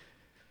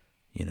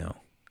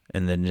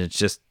 and then it's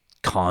just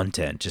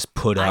content, just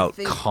put out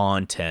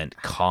content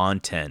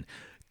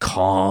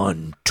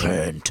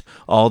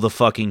all the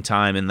fucking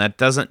time. And that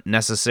doesn't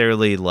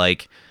necessarily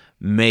like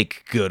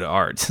make good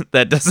art.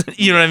 That doesn't,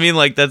 you know what I mean?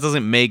 Like that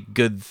doesn't make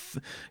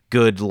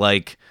good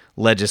like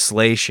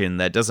legislation.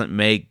 That doesn't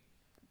make,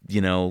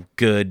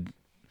 good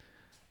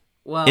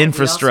Well,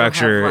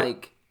 infrastructure.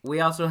 We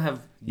also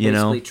have You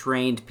know? basically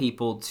trained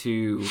people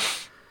to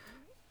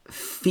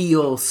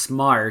feel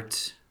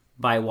smart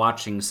by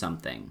watching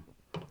something.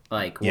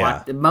 Like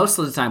Yeah. most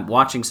of the time,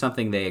 watching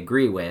something they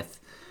agree with,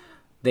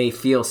 they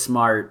feel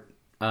smart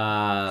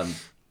because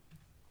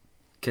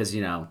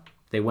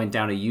they went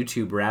down a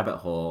YouTube rabbit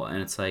hole,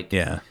 and it's like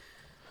Yeah.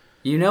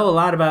 you know a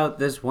lot about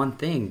this one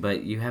thing,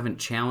 but you haven't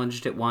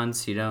challenged it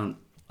once. You don't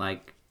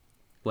like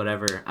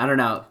whatever. I don't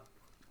know.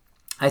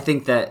 I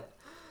think that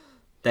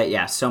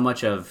yeah, so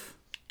much of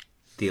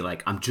the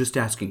like I'm just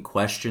asking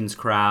questions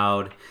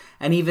crowd,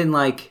 and even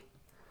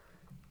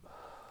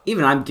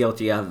I'm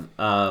guilty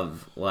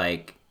of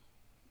like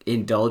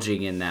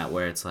indulging in that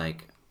where it's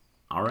like,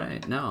 all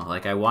right, no,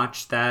 like I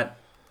watched that,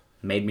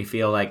 made me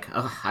feel like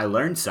I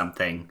learned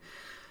something.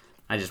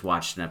 I just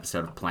watched an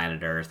episode of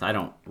Planet Earth. I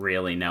don't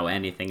really know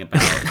anything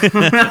about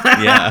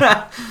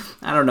Yeah.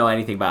 I don't know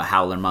anything about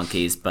howler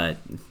monkeys, but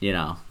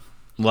A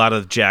lot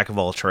of jack of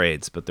all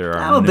trades, but there are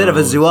I'm a bit of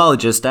a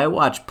zoologist. I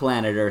watch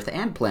Planet Earth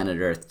and Planet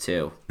Earth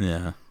 2.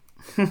 Yeah.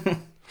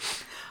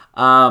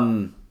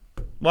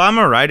 Well, I'm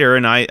a writer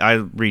and I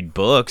read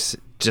books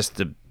just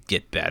to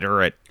get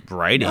better at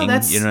writing. No,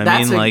 that's- you know what I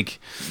that's mean? a- Like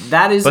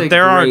That is But a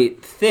there are-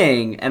 great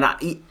thing,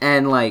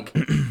 and like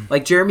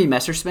Jeremy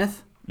Messersmith.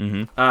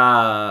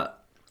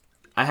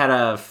 I had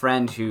a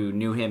friend who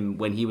knew him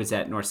when he was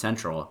at North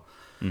Central,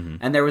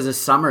 and there was a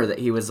summer that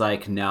he was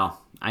like, "No,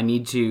 I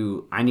need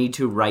to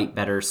write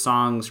better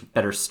songs,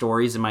 better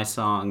stories in my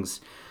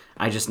songs.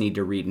 I just need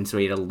to read." And so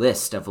he had a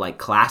list of like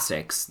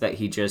classics that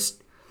he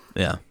just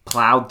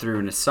plowed through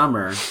in a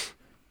summer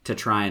to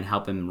try and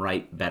help him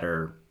write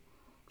better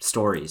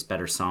stories,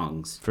 better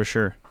songs, For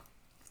sure.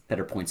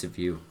 better points of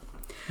view.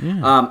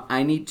 Yeah.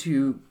 I need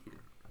to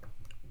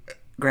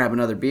grab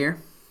another beer.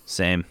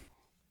 Same.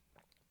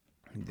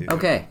 Dude.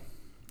 Okay,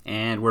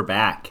 and we're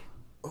back.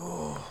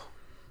 Do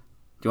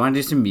you want to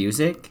do some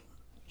music?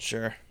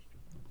 Sure.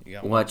 You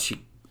got one? What you...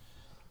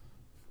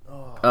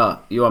 Oh,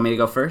 you want me to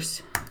go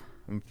first?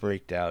 I'm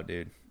freaked out,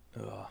 dude.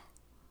 Ugh.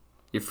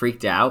 You're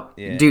freaked out?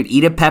 Yeah. Dude,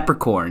 eat a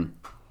peppercorn.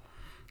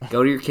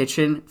 Go to your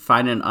kitchen,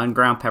 find an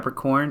unground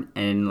peppercorn,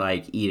 and,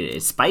 like, eat it.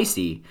 It's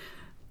spicy,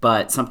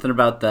 but something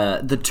about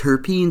the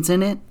terpenes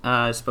in it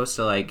is supposed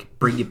to, like,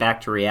 bring you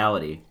back to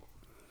reality.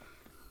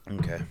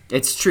 Okay.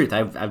 It's truth.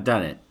 I've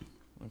done it.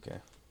 Okay.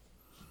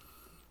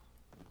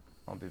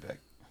 I'll be back.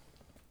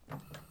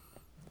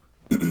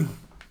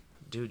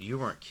 Dude, you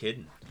weren't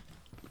kidding.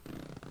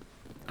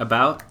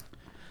 About?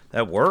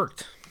 That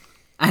worked.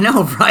 I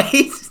know,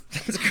 right?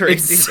 That's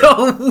crazy. It's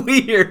so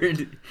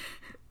weird.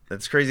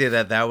 That's crazy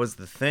that was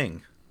the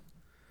thing.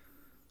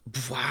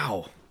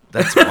 Wow.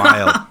 That's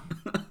wild.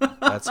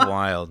 That's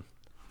wild.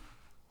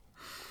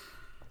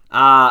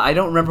 I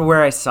don't remember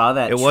where I saw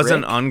that It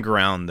wasn't trick.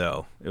 unground,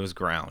 though. It was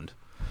ground.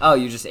 Oh,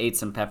 you just ate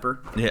some pepper?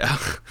 Yeah.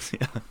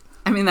 Yeah.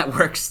 I mean, that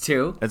works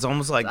too. It's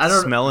almost like I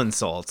don't- smelling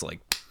salts. Like,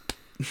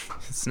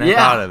 snap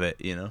Yeah. out of it,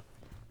 you know?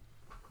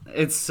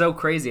 It's so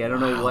crazy. I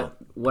don't know Wow.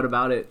 what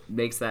about it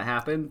makes that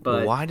happen,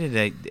 but Why did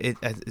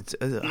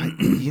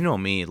you know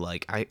me,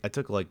 like, I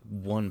took, like,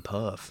 one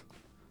puff.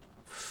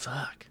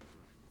 Fuck.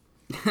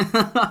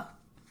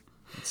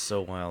 It's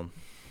so wild.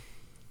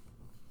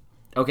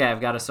 okay,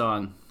 I've got a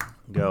song.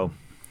 Go.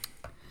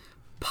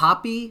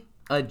 Poppy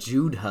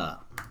Ajudha.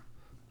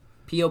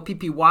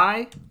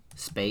 Poppy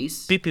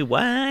space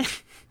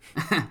PPY.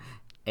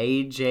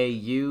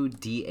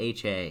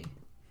 Ajudha.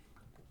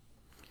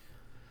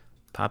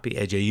 Poppy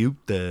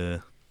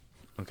Ajayuta.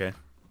 Okay.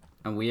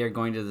 And we are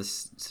going to the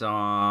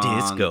song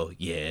Disco,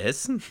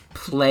 yes.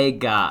 Play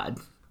God.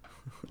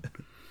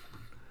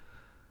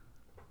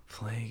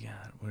 Play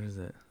God. What is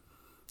it?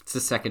 It's the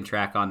second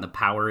track on The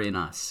Power in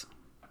Us.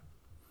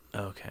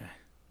 Okay.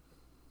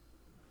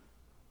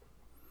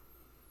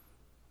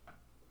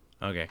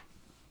 Okay.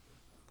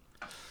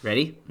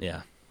 Ready?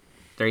 Yeah.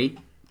 3,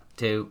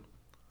 2,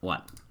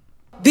 1.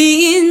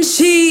 Being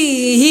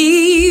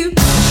cheap.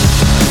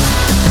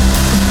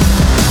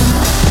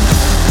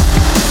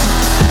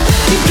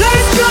 He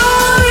plays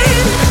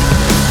going.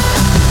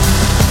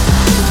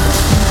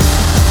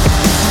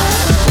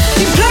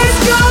 He plays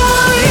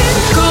going.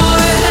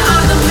 Going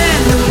on the men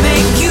who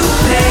make you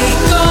pay.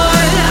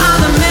 Going on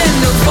the men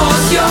who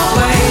force your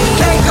way.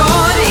 Play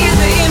God is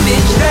the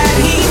image that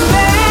he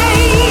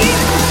made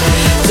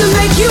to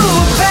make you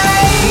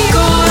obey.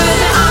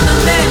 Going on the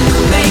men who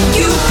make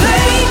you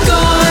play.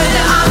 Going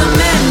on the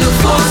men who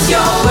force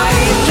your way.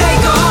 Play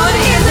God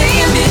is the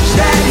image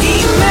that he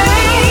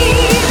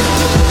made.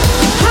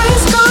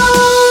 Plays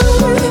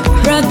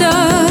God.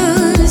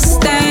 Brothers,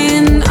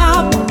 stand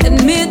up,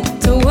 admit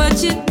to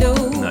what you do.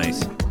 Nice.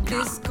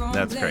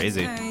 That's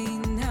crazy.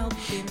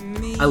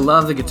 I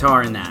love the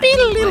guitar in that.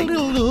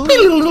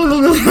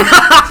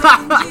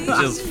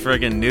 Just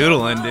friggin'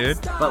 noodling, dude.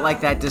 But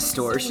like that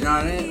distortion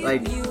on it,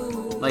 like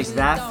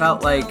that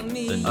felt like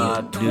The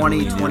a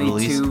noodly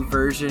 2022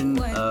 version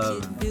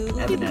of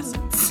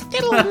Evanescence.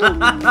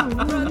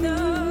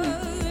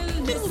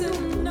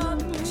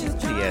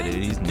 Yeah,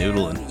 dude, he's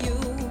noodling.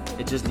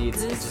 It just needs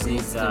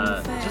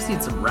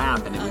some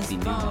rap and it would be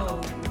new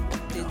metal.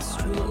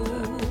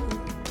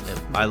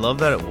 I love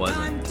that it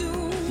wasn't.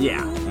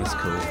 Yeah. That's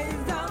cool.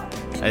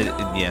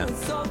 Yeah.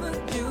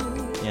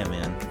 Yeah,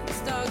 man.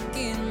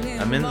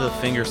 I'm into the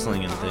finger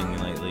slinging thing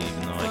lately,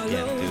 even though I can't do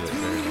it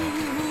very well.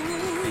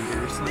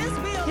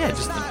 Yeah,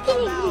 just the,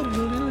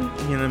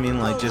 you know what I mean?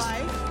 Like, just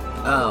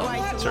Oh.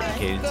 certain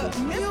cadences.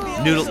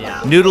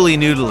 Yeah. Noodly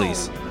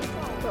noodlies.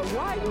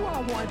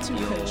 Yo,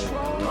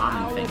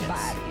 ramen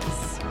fingers.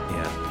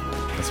 Yeah.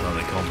 That's why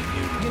they call me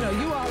noodle. You know,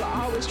 you all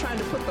are always trying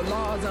to put the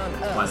laws on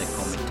us. Why they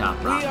call me top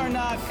We are ramen.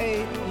 not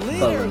a Bowling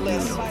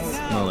leaderless noodles. right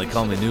now. No, they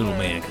call me Noodle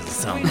Man because it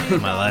sounds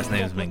like my last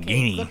name is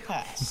Mangini.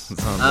 Sounds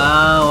like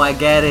Oh, I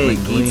get it. Like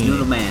Geets green.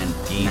 Noodle Man.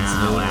 Geets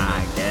Now Noodle I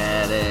Man.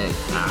 get it.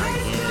 I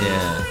get it.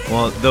 yeah.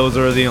 Well, those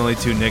are the only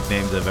two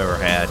nicknames I've ever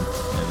had.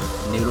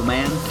 Noodle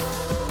Man.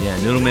 Yeah,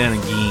 Noodle Man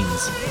and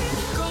Geens.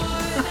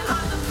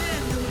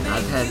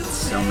 I've had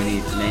so many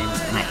names,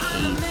 and I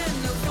hate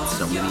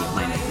so many of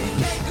my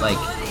nicknames. Like,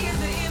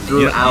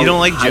 throughout you don't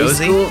like high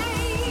Josie? school-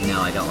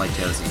 No, I don't like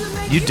Josie.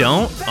 You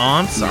don't? Oh,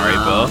 I'm sorry,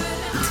 No.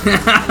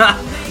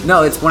 Bo.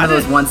 No, it's one of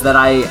those ones that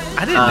I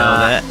didn't know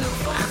that.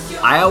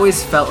 I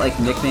always felt like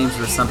nicknames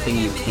were something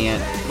you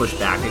can't push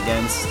back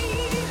against.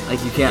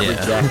 Like, you can't Yeah.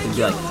 reject and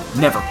be like,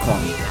 never call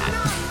me that.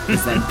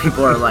 Because then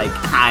people are like,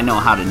 I know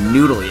how to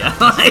noodle you.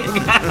 Like,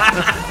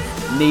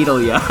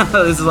 needle you.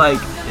 It's like,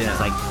 Yeah. it's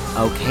like,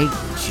 okay,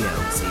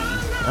 Josie.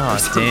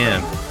 Oh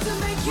damn!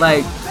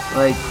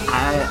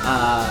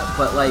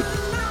 But like,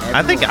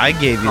 I think I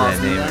gave you calls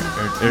that me name.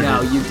 that. Or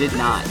No, did- you did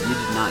not. You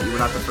did not. You were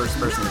not the first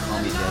person to call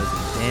me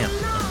Josie. Damn.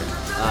 Okay.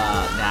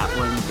 That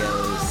one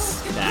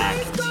goes back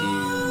to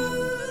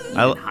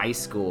I- even high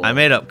school. I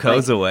made up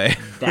Kozaway.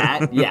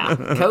 That, yeah,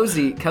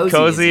 cozy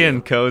Cozy is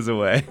and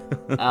Kozaway.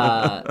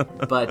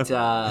 But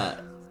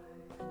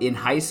in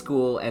high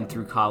school and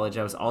through college,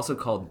 I was also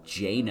called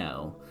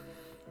Jano,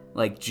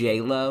 like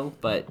J-Lo,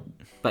 but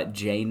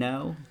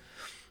Jano.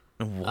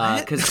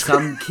 What? Because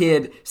some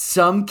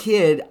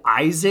kid,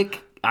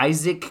 Isaac.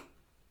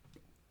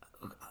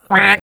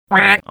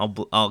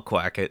 I'll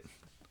quack it.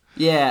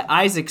 Yeah,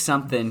 Isaac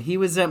something. He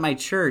was at my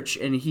church,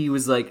 and he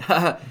was like,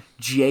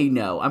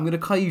 Jano. I'm going to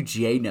call you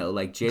Jano,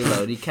 like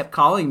J-Lo. And he kept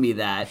calling me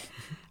that.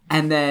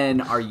 And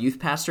then our youth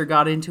pastor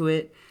got into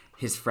it.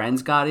 His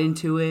friends got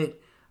into it.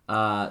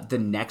 The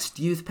next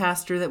youth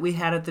pastor that we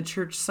had at the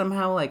church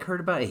somehow, like, heard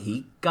about it.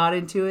 He got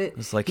into it.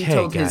 It's like, he hey,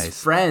 told guys,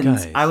 his friends.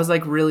 guys. I was,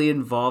 like, really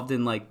involved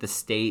in, like, the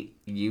state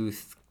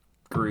youth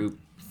group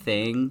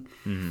thing.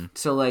 Mm-hmm.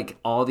 So, like,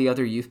 all the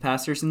other youth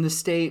pastors in the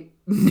state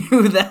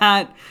knew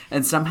that,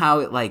 and somehow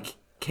it like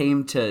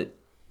came to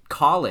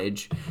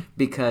college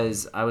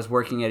because I was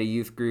working at a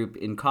youth group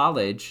in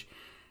college,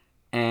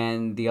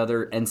 and the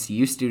other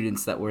NCU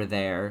students that were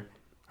there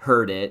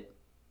heard it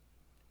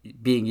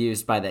being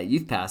used by that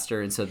youth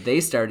pastor, and so they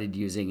started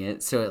using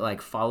it, so it like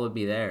followed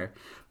me there.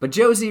 But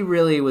Josie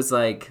really was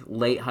like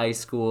late high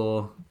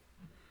school.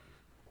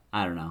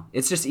 I don't know.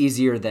 It's just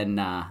easier than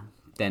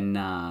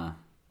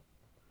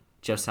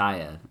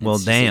Josiah. It's Well,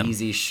 just damn. an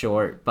easy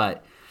short,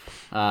 but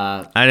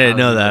I didn't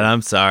know that.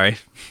 I'm sorry.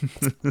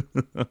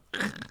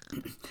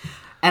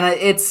 and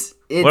it's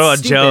What about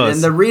stupid. Joe's?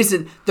 And the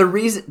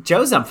reason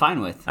Joe's I'm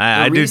fine with.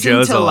 I The do reason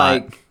Joe's to a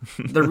lot.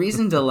 the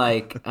reason to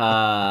like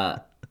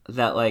that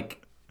like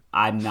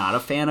I'm not a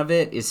fan of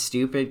it is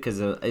stupid because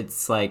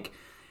it's like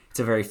it's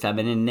a very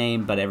feminine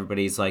name, but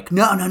everybody's like,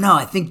 no,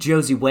 I think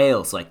Josie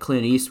Wales, like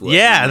Clint Eastwood.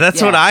 Yeah, I'm like,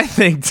 that's what I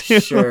think too.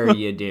 Sure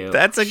you do.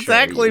 That's Sure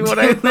exactly you what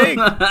do. I think.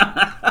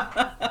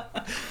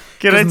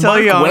 Can I tell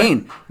Mark you?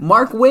 Wayne.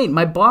 Mark Wayne,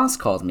 my boss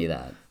called me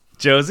that.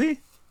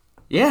 Josie?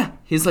 Yeah,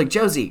 he's like,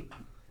 Josie,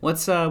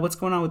 what's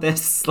going on with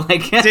this?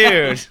 Like,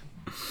 Dude.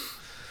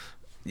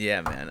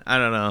 Yeah, man. I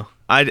don't know.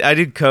 I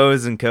did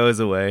Coz and Coz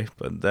away,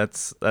 but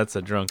that's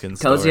a drunken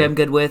story. Cozy I'm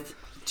good with.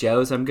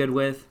 Joe's I'm good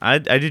with. I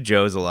do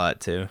Joe's a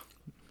lot too.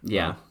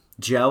 Yeah.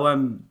 Joe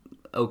I'm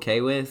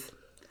okay with.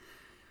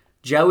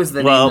 Joe is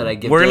the name that I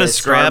give we're to gonna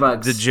scrap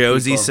Starbucks the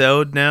Josie people.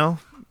 sode now.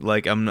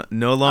 Like I'm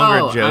no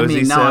longer Josie I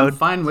mean, no, sode. I'm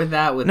fine with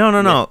that.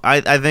 No.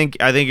 I think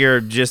you're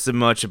just as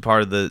much a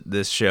part of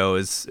this show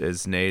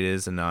as Nate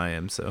is and I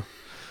am. So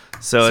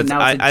it's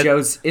now it's a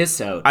Joe's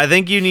Isode. I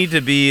think you need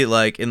to be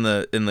like in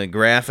the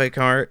graphic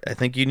art. I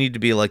think you need to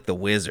be like the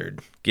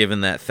wizard, given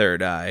that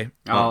third eye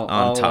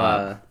on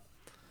top.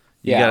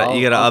 You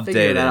gotta I'll update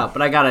figure it. that out,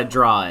 but I gotta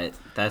draw it.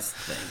 That's the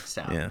thing.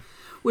 So, Yeah.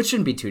 which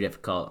shouldn't be too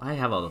difficult. I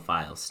have all the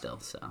files still.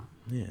 So,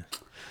 Dude,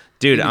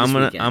 Maybe I'm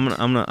this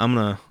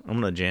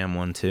gonna jam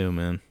one too,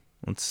 man.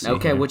 Let's see.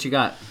 okay, here. what you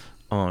got?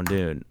 Oh,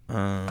 dude.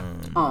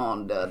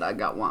 Oh, dude, I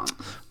got one.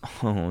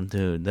 Oh,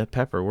 dude, that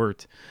pepper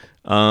worked.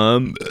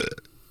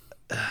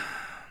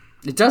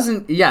 It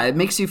doesn't. Yeah, it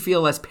makes you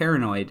feel less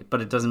paranoid,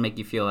 but it doesn't make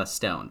you feel less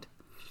stoned.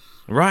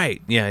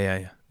 Right.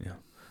 Yeah.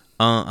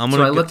 I'm So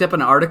gonna. I looked up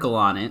an article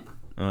on it,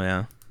 Oh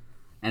yeah.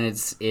 and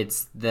it's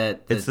It's the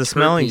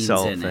smelling terpenes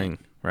salt in it. thing,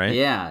 right?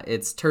 Yeah,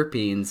 it's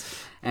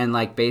terpenes, and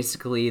like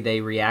basically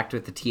they react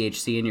with the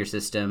THC in your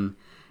system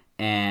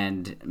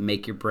and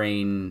make your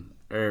brain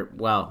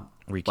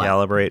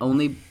Recalibrate.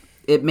 Only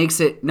it makes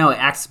it it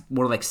acts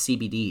more like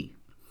CBD.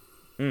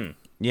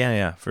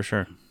 Yeah, for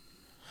sure.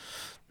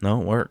 No,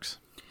 it works.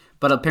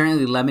 But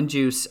apparently lemon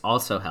juice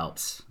also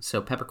helps.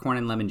 So peppercorn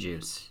and lemon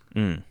juice.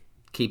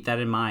 Keep that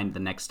in mind the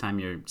next time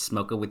you're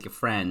smoking with your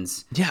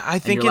friends. Yeah, I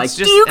And think you're it's like,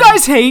 just. do you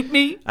guys hate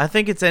me? I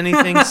think it's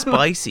anything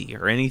spicy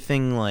or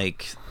anything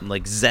like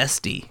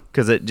zesty,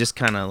 because it just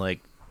kind of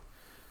like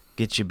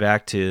gets you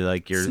back to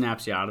like your.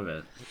 Snaps you out of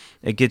it.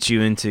 It gets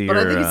you into But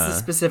your. I think it's the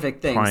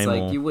specific things.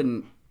 primal- Like you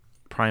wouldn't.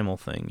 primal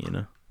thing, you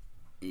know.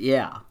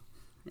 Yeah,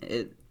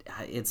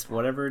 it's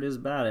whatever it is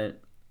about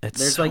it. It's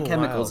There's so like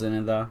chemicals wild. in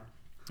it though.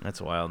 That's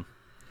wild.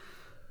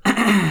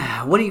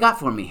 What do you got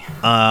for me?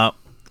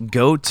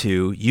 Go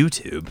to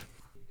YouTube.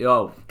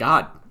 Oh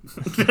God.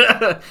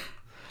 I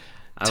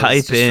was Type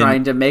just in-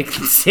 trying to make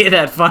say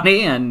that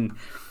funny and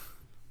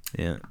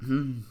Yeah.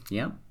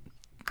 yep.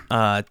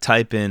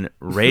 Type in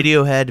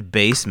Radiohead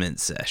Basement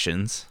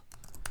Sessions.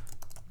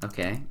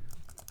 Okay.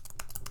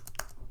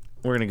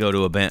 We're gonna go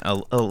to a band.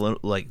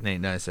 Like Nate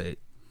and I say,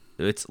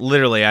 it's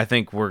literally. I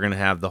think we're gonna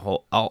have the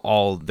whole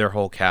all their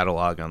whole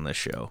catalog on this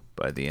show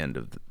by the end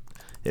of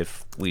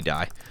if we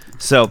die.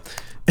 So,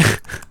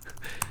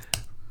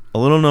 a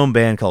little known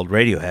band called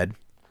Radiohead.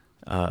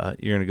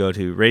 You're gonna go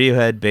to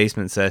Radiohead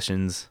Basement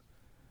Sessions.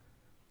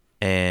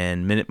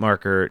 And minute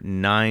marker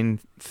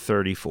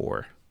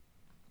 9:34.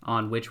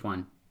 On which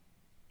one?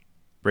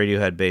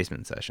 Radiohead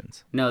Basement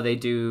Sessions. No, they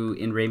do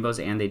In Rainbows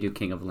and they do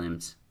King of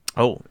Limbs.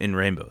 Oh, In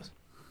Rainbows.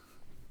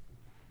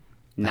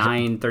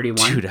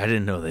 9:31. Dude, I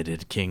didn't know they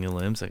did King of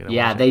Limbs.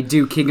 Yeah, they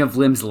do King of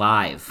Limbs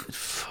live.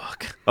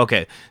 Fuck.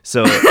 Okay,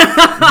 so did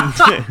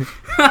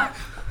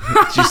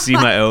you see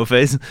my O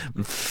face?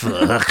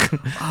 Fuck.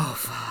 Oh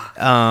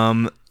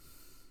fuck.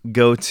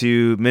 Go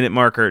to minute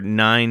marker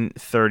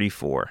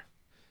 9:34.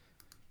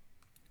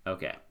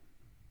 Okay.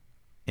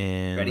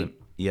 And ready?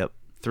 Yep.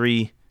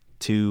 3,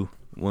 2,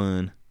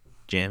 1.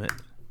 Jam it.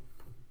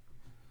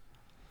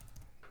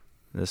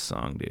 This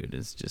song, dude,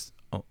 is just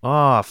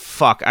oh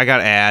fuck! I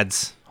got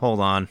ads. Hold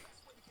on.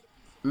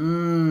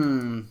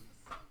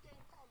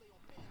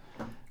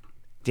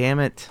 Damn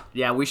it.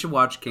 Yeah, we should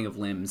watch King of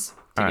Limbs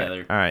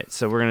together. All right.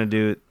 So we're gonna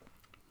do,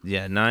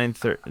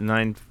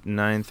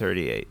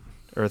 9:38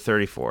 or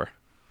 34.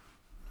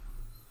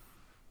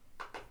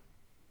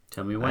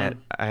 Tell me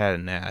when. I had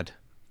an ad.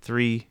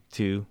 3,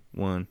 2,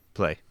 1,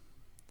 play.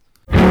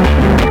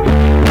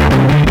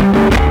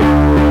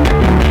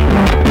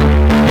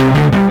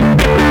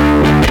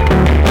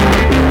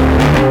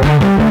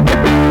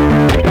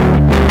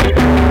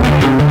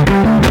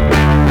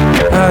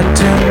 I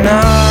do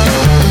not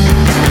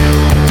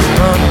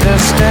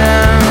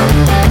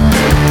understand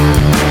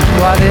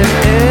what it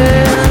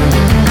is.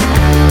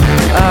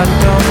 I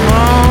don't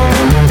know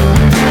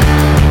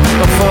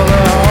for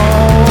the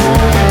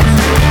holes.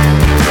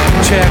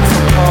 Check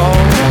for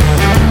holes.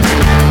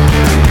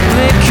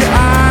 Blink your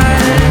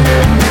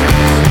eyes.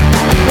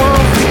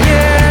 Won't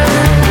forget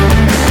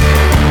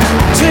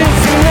to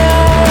know.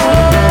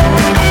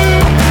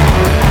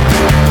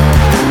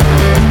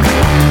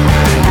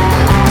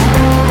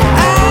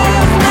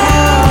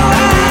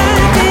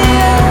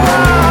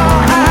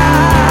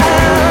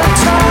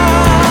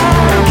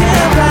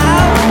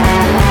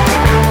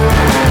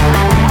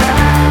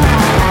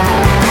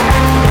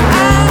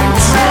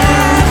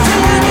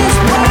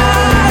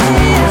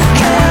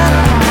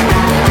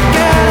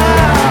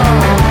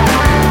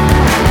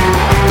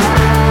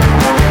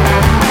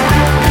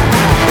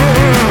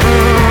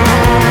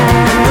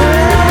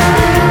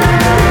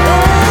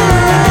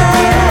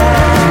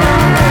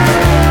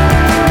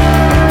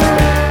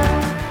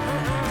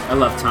 I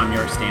love Tom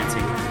York's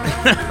dancing.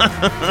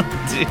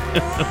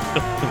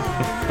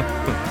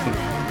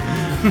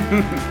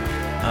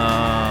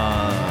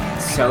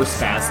 So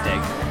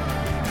spastic.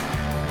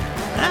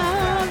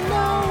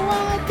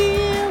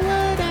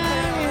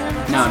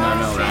 No,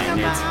 Ryan.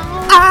 It's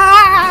I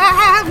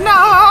have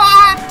no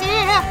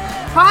idea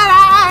what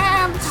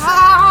I am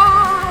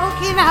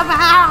talking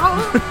about.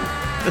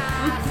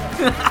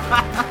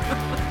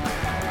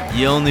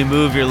 You only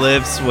move your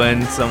lips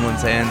when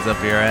someone's hands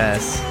up your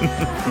ass.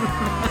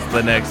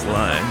 The next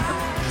line.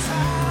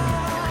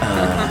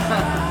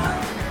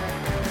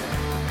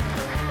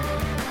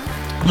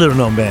 Little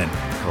known band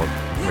called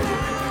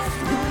Radiohead.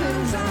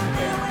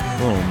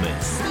 Little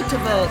miss. Bit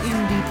of an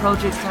indie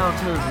project out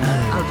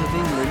of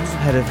England.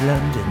 Head of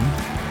London.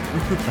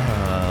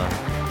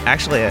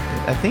 Actually,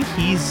 I think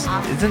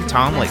isn't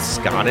Tom like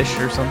Scottish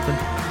or something?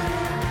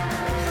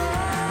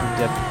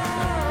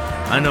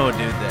 I know a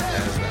dude that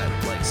has that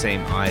like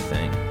same eye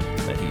thing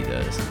that he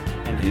does.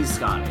 and he's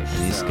Scottish.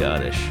 He's so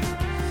Scottish.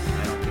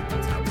 I don't think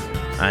that's how it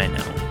works. I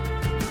know.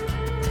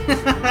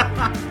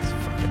 It's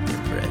fucking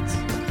inbreds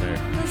up there.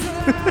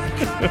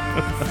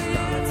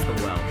 No, that's the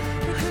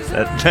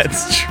Welsh.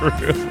 That's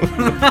true.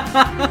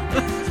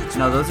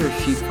 No, those are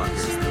sheep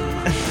fuckers.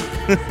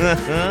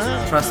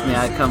 Trust me,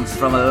 I come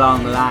from a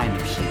long line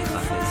of sheep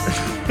fuckers.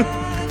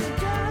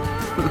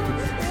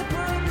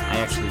 I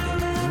actually do.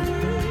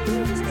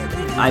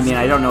 I mean,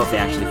 I don't know if they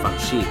actually fuck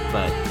sheep,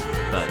 but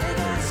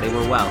they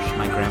were Welsh.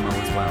 My grandma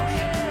was Welsh.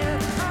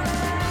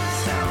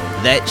 So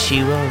That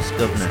she was,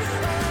 governor.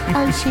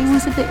 Oh, she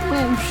was a bit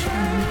Welsh.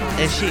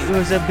 And she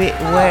was a bit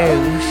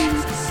Welsh.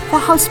 The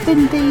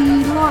husband, they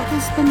like to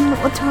spend a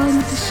lot of time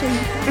with the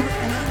sheep.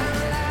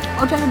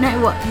 I don't know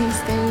what he's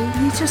doing.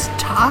 He's just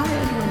tired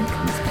when he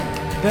comes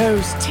back.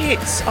 Those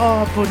tits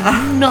are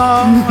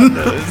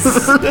bananas.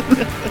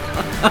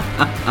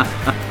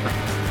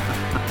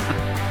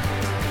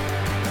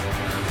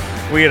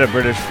 We had a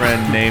British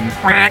friend named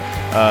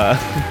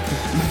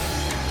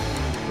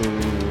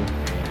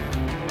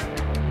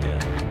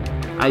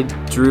I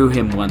drew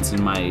him once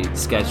in my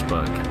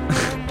sketchbook,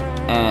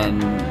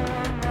 and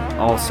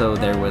also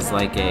there was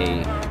like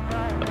a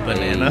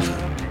banana.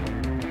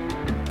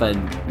 But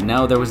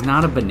no, there was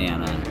not a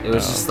banana. It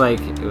was just like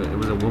it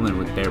was a woman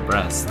with bare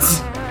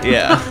breasts.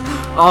 Yeah.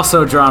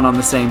 Also drawn on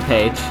the same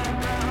page.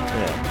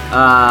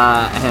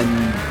 Yeah.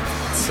 And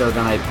so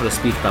then I put a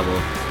speech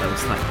bubble that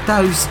was like,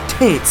 those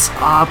tits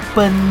are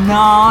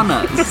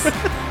bananas.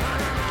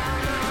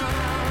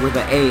 With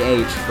an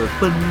AH for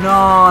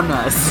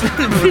bananas.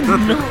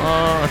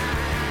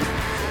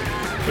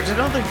 Which I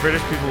don't think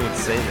British people would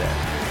say that.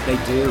 They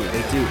do.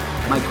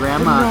 My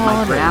grandma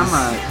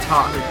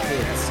taught her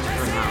kids to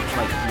pronounce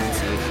like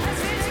pronunciations.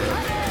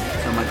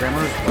 So my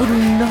grandma was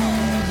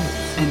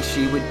And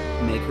she would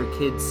make her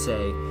kids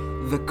say,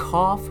 "The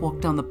cough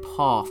walked down the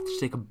path to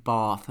take a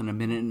bath in a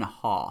minute and a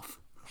half."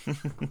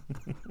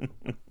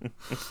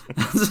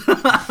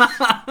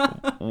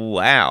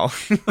 Wow.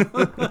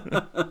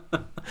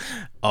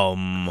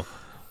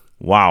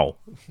 Wow.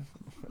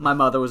 My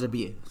mother was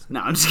abused. No,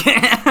 I'm just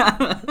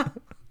kidding.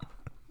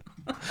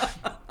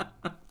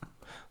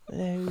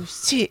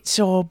 Those tits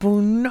are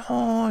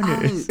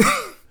bananas.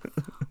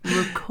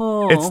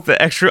 Recall. It's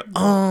the extra.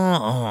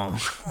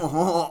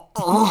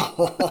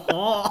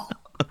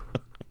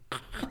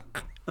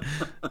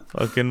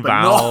 Fucking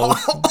vowels.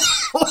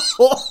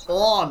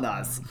 Oh,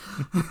 nice.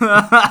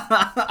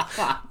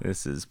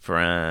 This is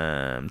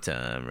prime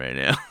time right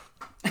now.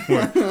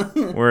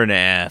 We're in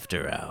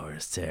after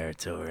hours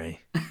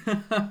territory.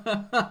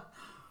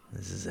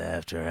 This is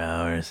after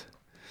hours.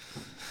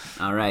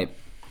 All right.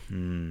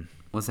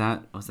 Was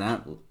that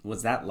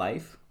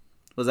life?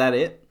 Was that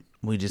it?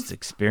 We just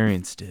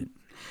experienced it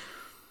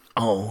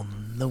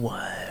on the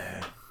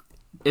wire.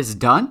 Is it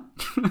done?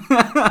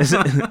 Is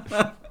it?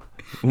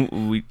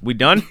 We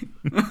done?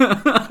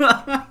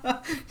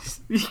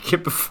 You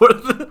get before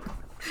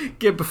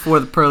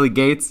the pearly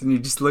gates, and you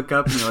just look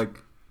up, and you're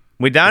like,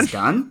 We done? "It's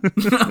done?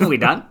 We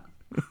done?"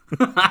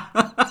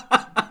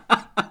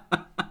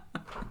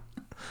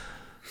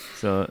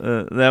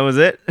 So that was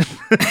it.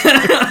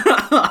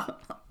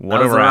 What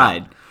That was a a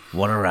ride!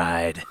 What a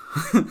ride!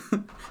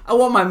 I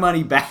want my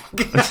money back.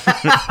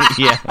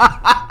 Yeah.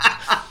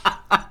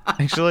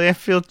 Actually, I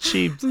feel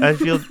cheap. I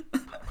feel.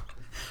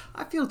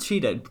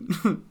 cheated.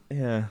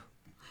 Yeah.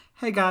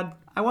 Hey God,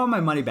 I want my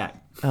money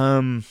back.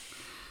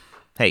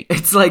 Hey.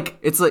 It's like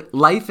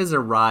life is a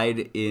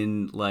ride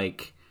in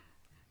like,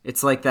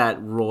 it's like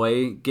that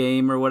Roy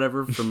game or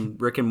whatever from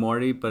Rick and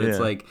Morty, but it's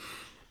Yeah.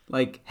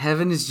 like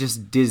heaven is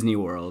just Disney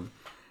World,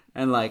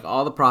 and like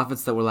all the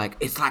prophets that were like,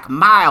 it's like a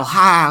mile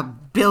high,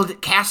 build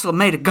it castle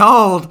made of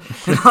gold,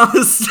 and all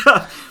this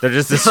stuff. They're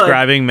just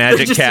describing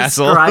Magic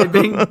Castle.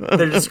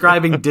 They're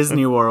describing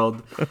Disney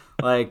World,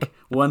 like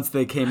once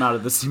they came out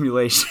of the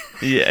simulation.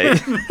 Yeah.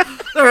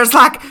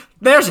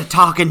 There's a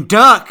talking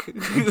duck,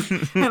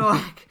 and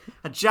like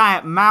a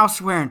giant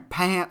mouse wearing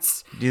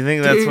pants. Do you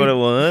think that's Dude. what it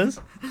was?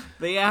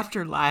 The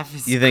afterlife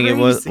is. You think crazy.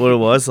 it was what it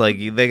was? Like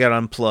they got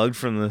unplugged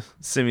from the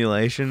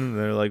simulation and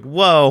they're like,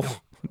 "Whoa,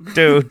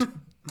 dude,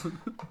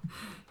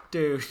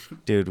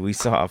 dude? we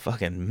saw a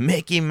fucking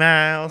Mickey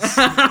Mouse.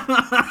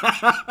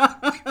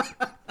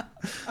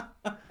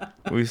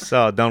 We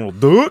saw Donald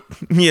Duck."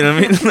 You know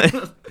what I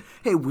mean?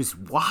 It was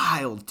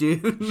wild,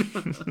 dude.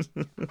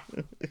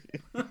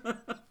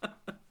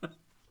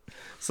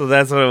 So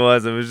that's what it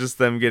was. It was just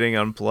them getting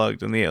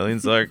unplugged, and the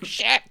aliens are like,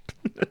 "Shit,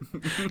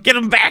 get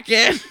them back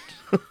in."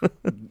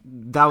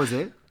 That was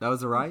it. That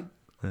was the ride.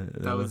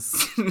 That was.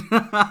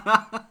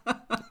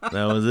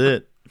 That was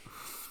it.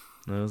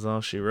 That was all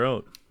she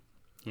wrote.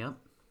 Yep.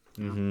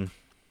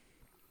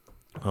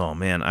 Oh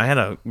man, I had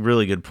a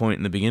really good point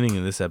in the beginning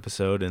of this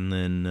episode, and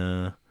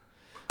then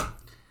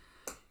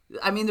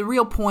I mean, the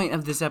real point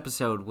of this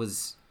episode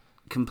was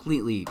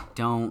completely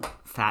don't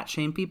fat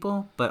shame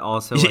people, but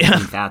also I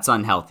think that's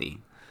unhealthy.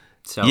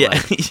 So yeah,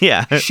 like,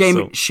 yeah.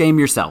 shame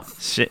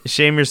yourself.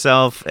 Shame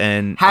yourself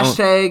and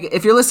Hashtag.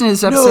 If you're listening to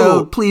this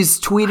episode, please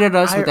tweet at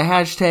us with the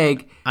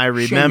hashtag. I shame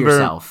remember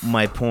yourself.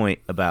 my point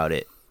about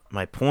it.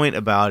 My point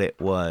about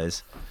it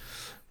was,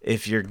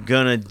 if you're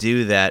gonna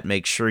do that,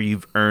 make sure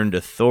you've earned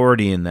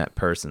authority in that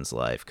person's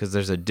life, because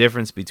there's a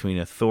difference between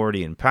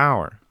authority and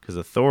power. Because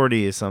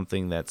authority is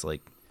something that's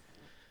like,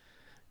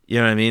 you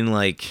know what I mean,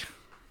 like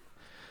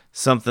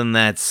something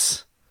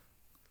that's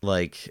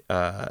like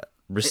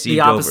received the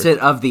opposite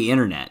of the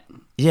internet.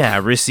 Yeah,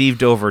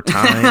 received over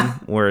time,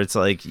 where it's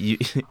like you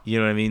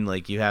know what I mean,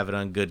 like you have it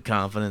on good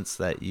confidence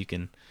that you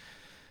can.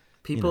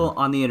 People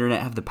on the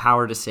internet have the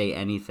power to say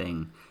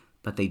anything,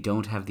 but they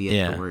don't have the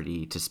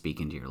authority to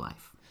speak into your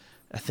life.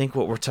 I think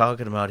what we're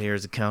talking about here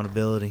is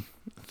accountability.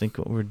 I think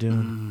what we're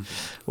doing.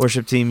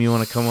 Worship team, you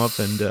want to come up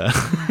and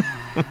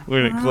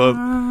we're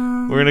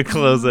gonna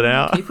close it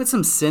out. Can you put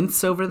some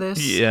synths over this?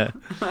 Yeah,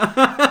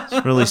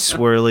 it's really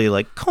swirly,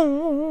 like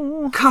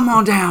Come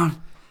on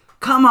down.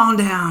 Come on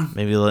down.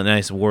 maybe a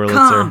nice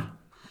Wurlitzer.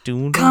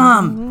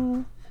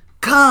 Come.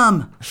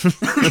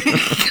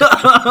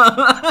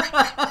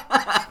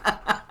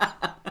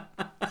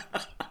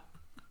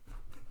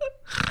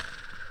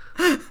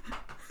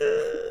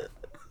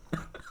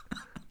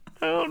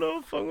 I don't know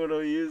if I'm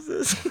gonna use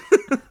this.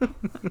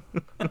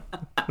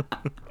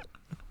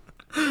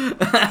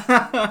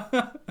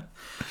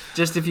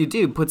 Just if you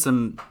do, put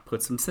some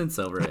synths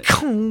over it.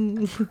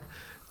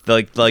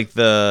 like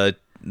the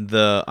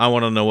I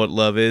want to know what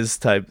love is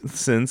type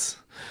sense.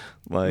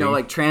 Like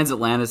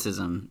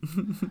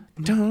transatlanticism.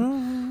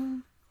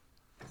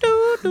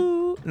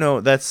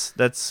 No,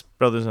 that's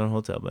Brothers on a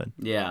Hotel Bed.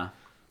 Yeah.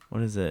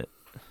 What is it?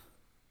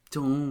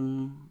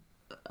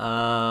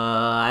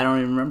 I don't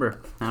even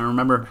remember.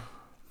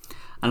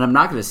 And I'm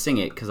not going to sing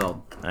it because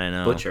I'll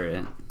butcher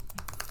it.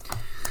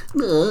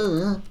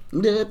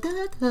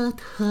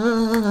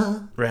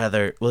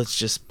 Rather, let's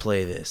just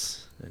play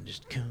this and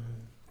just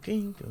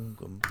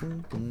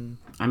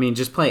I mean,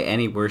 just play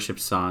any worship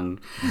song.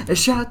 A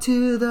shout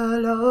to the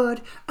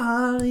Lord,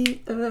 all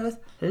the earth,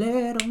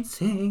 let them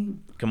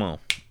sing. Come on.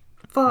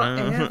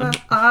 Forever,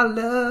 I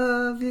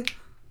love you.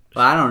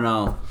 Well, I don't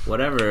know.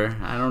 Whatever.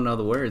 I don't know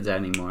the words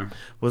anymore.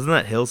 Wasn't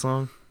that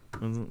Hillsong?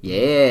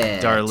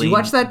 Yeah. Darlene, Did you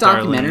watch that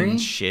documentary? Darlene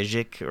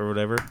Shizik or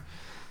whatever.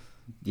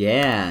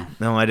 Yeah.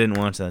 No, I didn't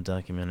watch that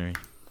documentary.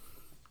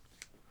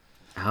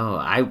 Oh,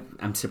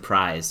 I'm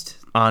surprised.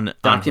 On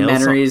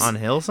Documentaries on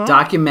Hillsong?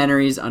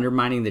 Documentaries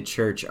undermining the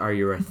church are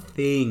your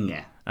thing.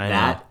 I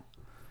that know.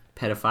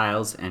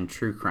 Pedophiles and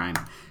true crime.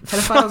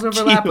 Pedophiles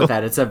overlap with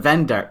that. It's a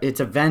Venn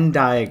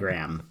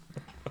diagram.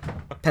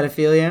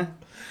 Pedophilia.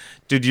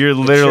 Dude, you're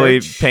literally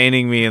church.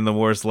 painting me in the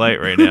worst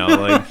light right now.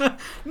 Like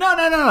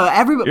No.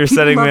 Everybody. you're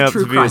setting me up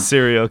to be crime. a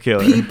serial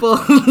killer. People.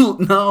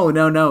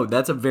 No.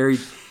 That's a very.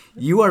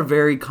 You are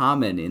very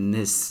common in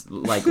this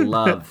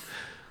love.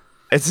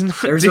 It's not,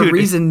 There's dude, a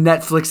reason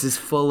Netflix is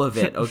full of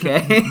it.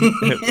 Okay.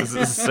 It was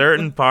a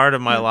certain part of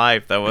my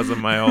life that wasn't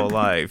my whole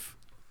life.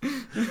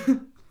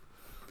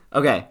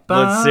 Okay.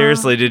 But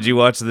seriously, did you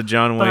watch the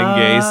John Wayne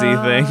Gacy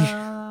thing?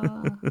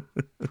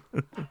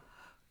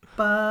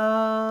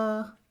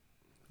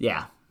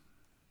 Yeah.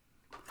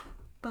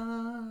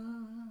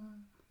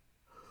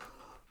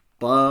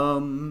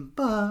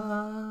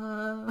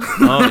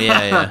 Oh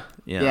yeah.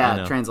 I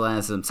know.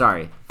 Transatlanticism.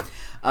 Sorry.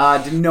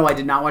 I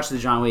did not watch the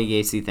John Wayne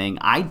Gacy thing.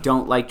 I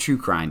don't like true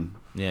crime.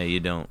 Yeah,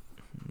 you don't.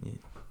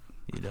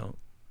 You don't.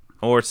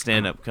 Or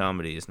stand-up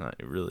comedy is not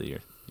really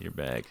your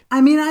bag.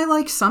 I mean, I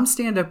like some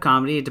stand-up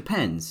comedy. It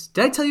depends.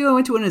 Did I tell you I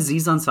went to an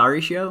Aziz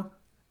Ansari show?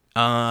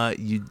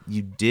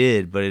 You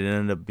did, but it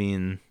ended up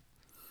being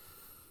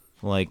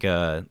like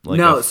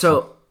no.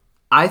 So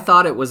I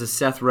thought it was a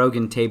Seth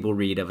Rogen table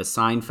read of a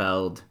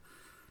Seinfeld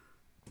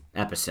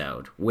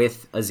episode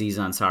with Aziz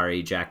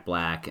Ansari, Jack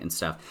Black, and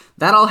stuff.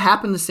 That all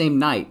happened the same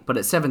night, but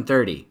at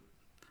 7:30.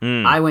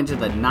 I went to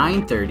the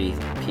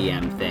 9:30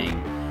 p.m. thing,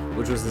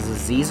 which was this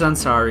Aziz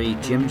Ansari,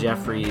 Jim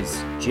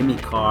Jeffries, Jimmy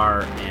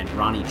Carr, and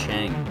Ronnie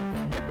Chang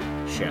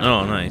show.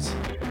 Oh, nice.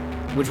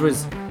 Which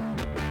was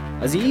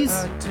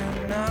Aziz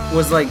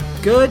was like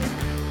good.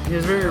 He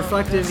was very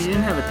reflective. He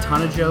didn't have a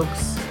ton of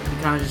jokes. He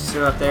kind of just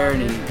stood up there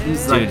and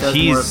he's like does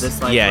more of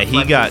this like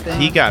reflective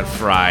thing. he got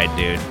fried,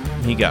 dude.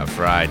 He got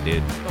fried,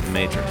 dude. The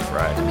Matrix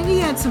fried. I mean, he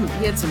had some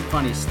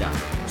funny stuff.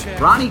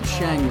 Ronnie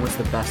Chang was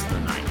the best of the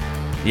night.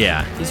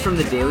 Yeah. He's from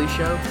The Daily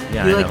Show.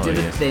 Yeah, he I like know did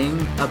who a he is.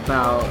 thing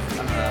about.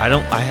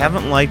 I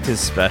haven't liked his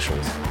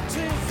specials,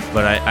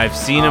 but I've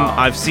seen him.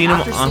 I've seen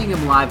him. After seeing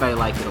him live, I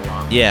like it a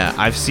lot. Yeah,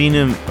 I've seen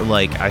him.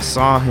 Like I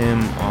saw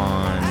him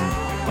on.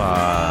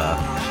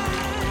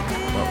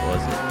 What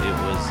was it? It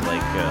was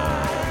like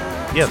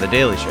The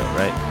Daily Show,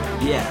 right?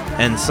 Yeah.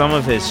 And some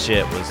of his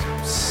shit was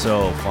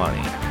so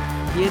funny.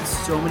 He had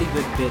so many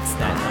good bits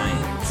that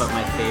night, but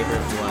my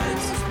favorite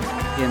was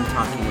him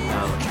talking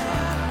about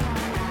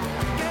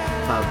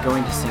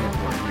going to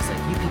Singapore. He's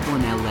like, you people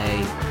in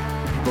LA,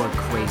 people are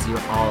crazy.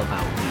 You're all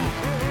about weed.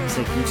 He's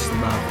like, you just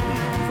love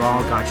weed. You've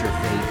all got your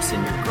vapes and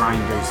your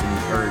grinders and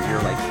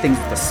your like things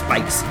with the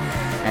spikes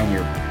and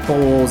your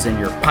bowls and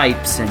your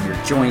pipes and your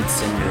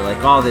joints and your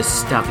like all this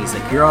stuff. He's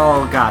like, you're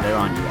all got it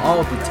on you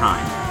all the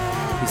time.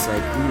 He's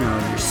like,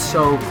 you're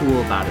so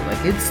cool about it.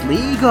 Like, it's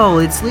legal.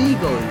 He's like,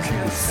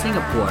 in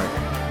Singapore,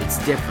 it's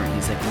different.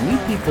 He's like, when you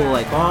people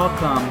like all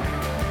come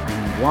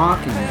and you walk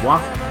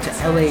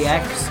to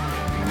LAX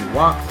and you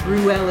walk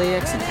through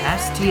LAX and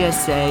past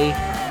TSA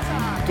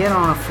and you get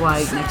on a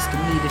flight next to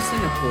me to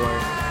Singapore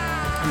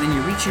and then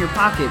you reach in your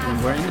pocket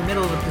when we're in the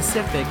middle of the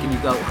Pacific and you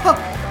go, oh,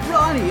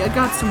 Ronnie, I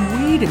got some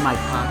weed in my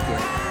pocket.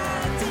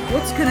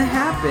 What's gonna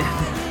happen?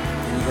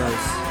 And he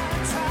goes,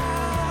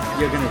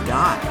 you're gonna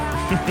die.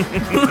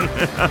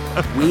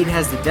 Weed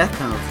has the death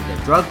penalty. The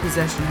drug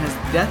possession has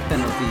the death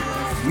penalty.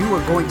 You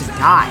are going to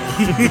die.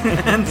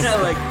 And they're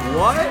like,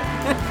 what?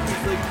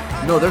 He's like,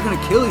 no, they're going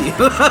to kill you.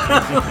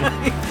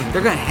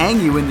 They're going to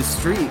hang you in the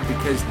street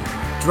because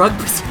drug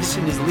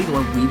possession is legal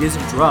and weed is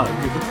a drug.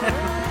 And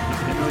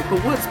they're like,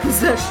 but what's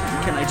possession?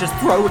 Can I just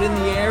throw it in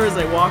the air as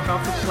I walk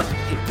off the plane?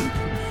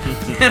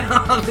 And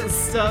all this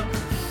stuff.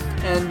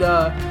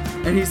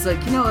 And he's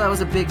like, that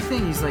was a big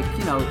thing. He's like,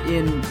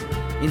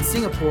 in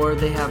Singapore,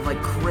 they have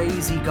like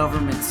crazy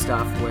government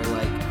stuff where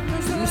like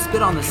if you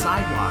spit on the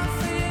sidewalk,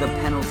 the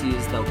penalty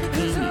is they'll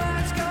cane you.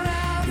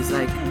 He's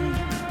like,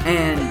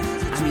 and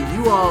I mean,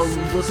 you all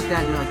look at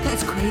that and you're like,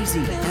 that's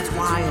crazy, that's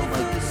wild.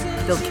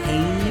 Like they'll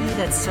cane you.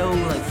 That's so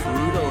like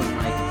brutal and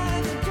like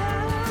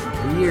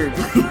weird,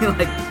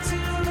 like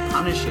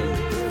punishing.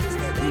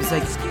 And he's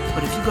like,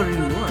 but if you go to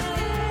New York,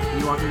 and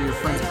you walk into your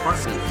friend's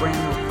apartment, brand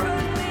new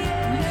apartment,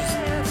 and you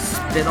just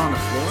spit on the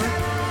floor.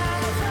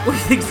 What do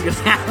you think is going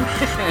to happen?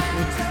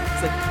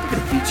 It's like, we're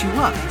going to beat you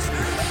up.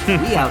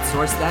 We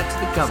outsource that to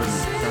the government.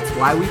 That's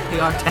why we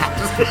pay our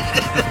taxes.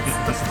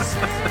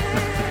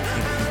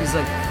 He's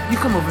like, you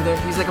come over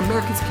there. He's like,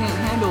 Americans can't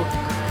handle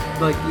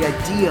like the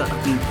idea of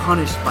being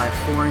punished by a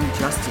foreign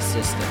justice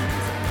system.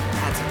 He's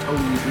like, that's a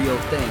totally real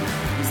thing.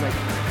 He's like,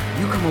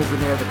 You come over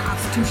there, the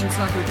Constitution's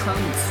not gonna come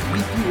and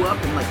sweep you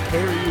up and like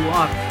carry you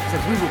off. It's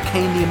like we will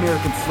cane the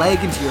American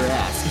flag into your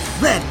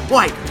ass. Red,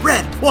 white,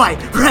 red, white,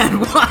 red,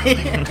 white.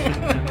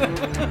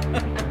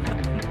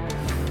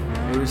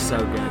 It was so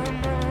good.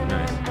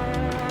 Nice.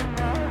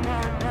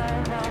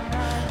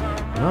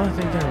 Well, I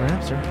think that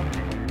wraps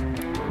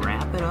her.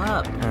 Wrap it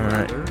up, All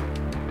right. brother.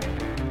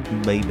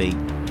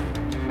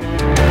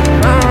 Baby.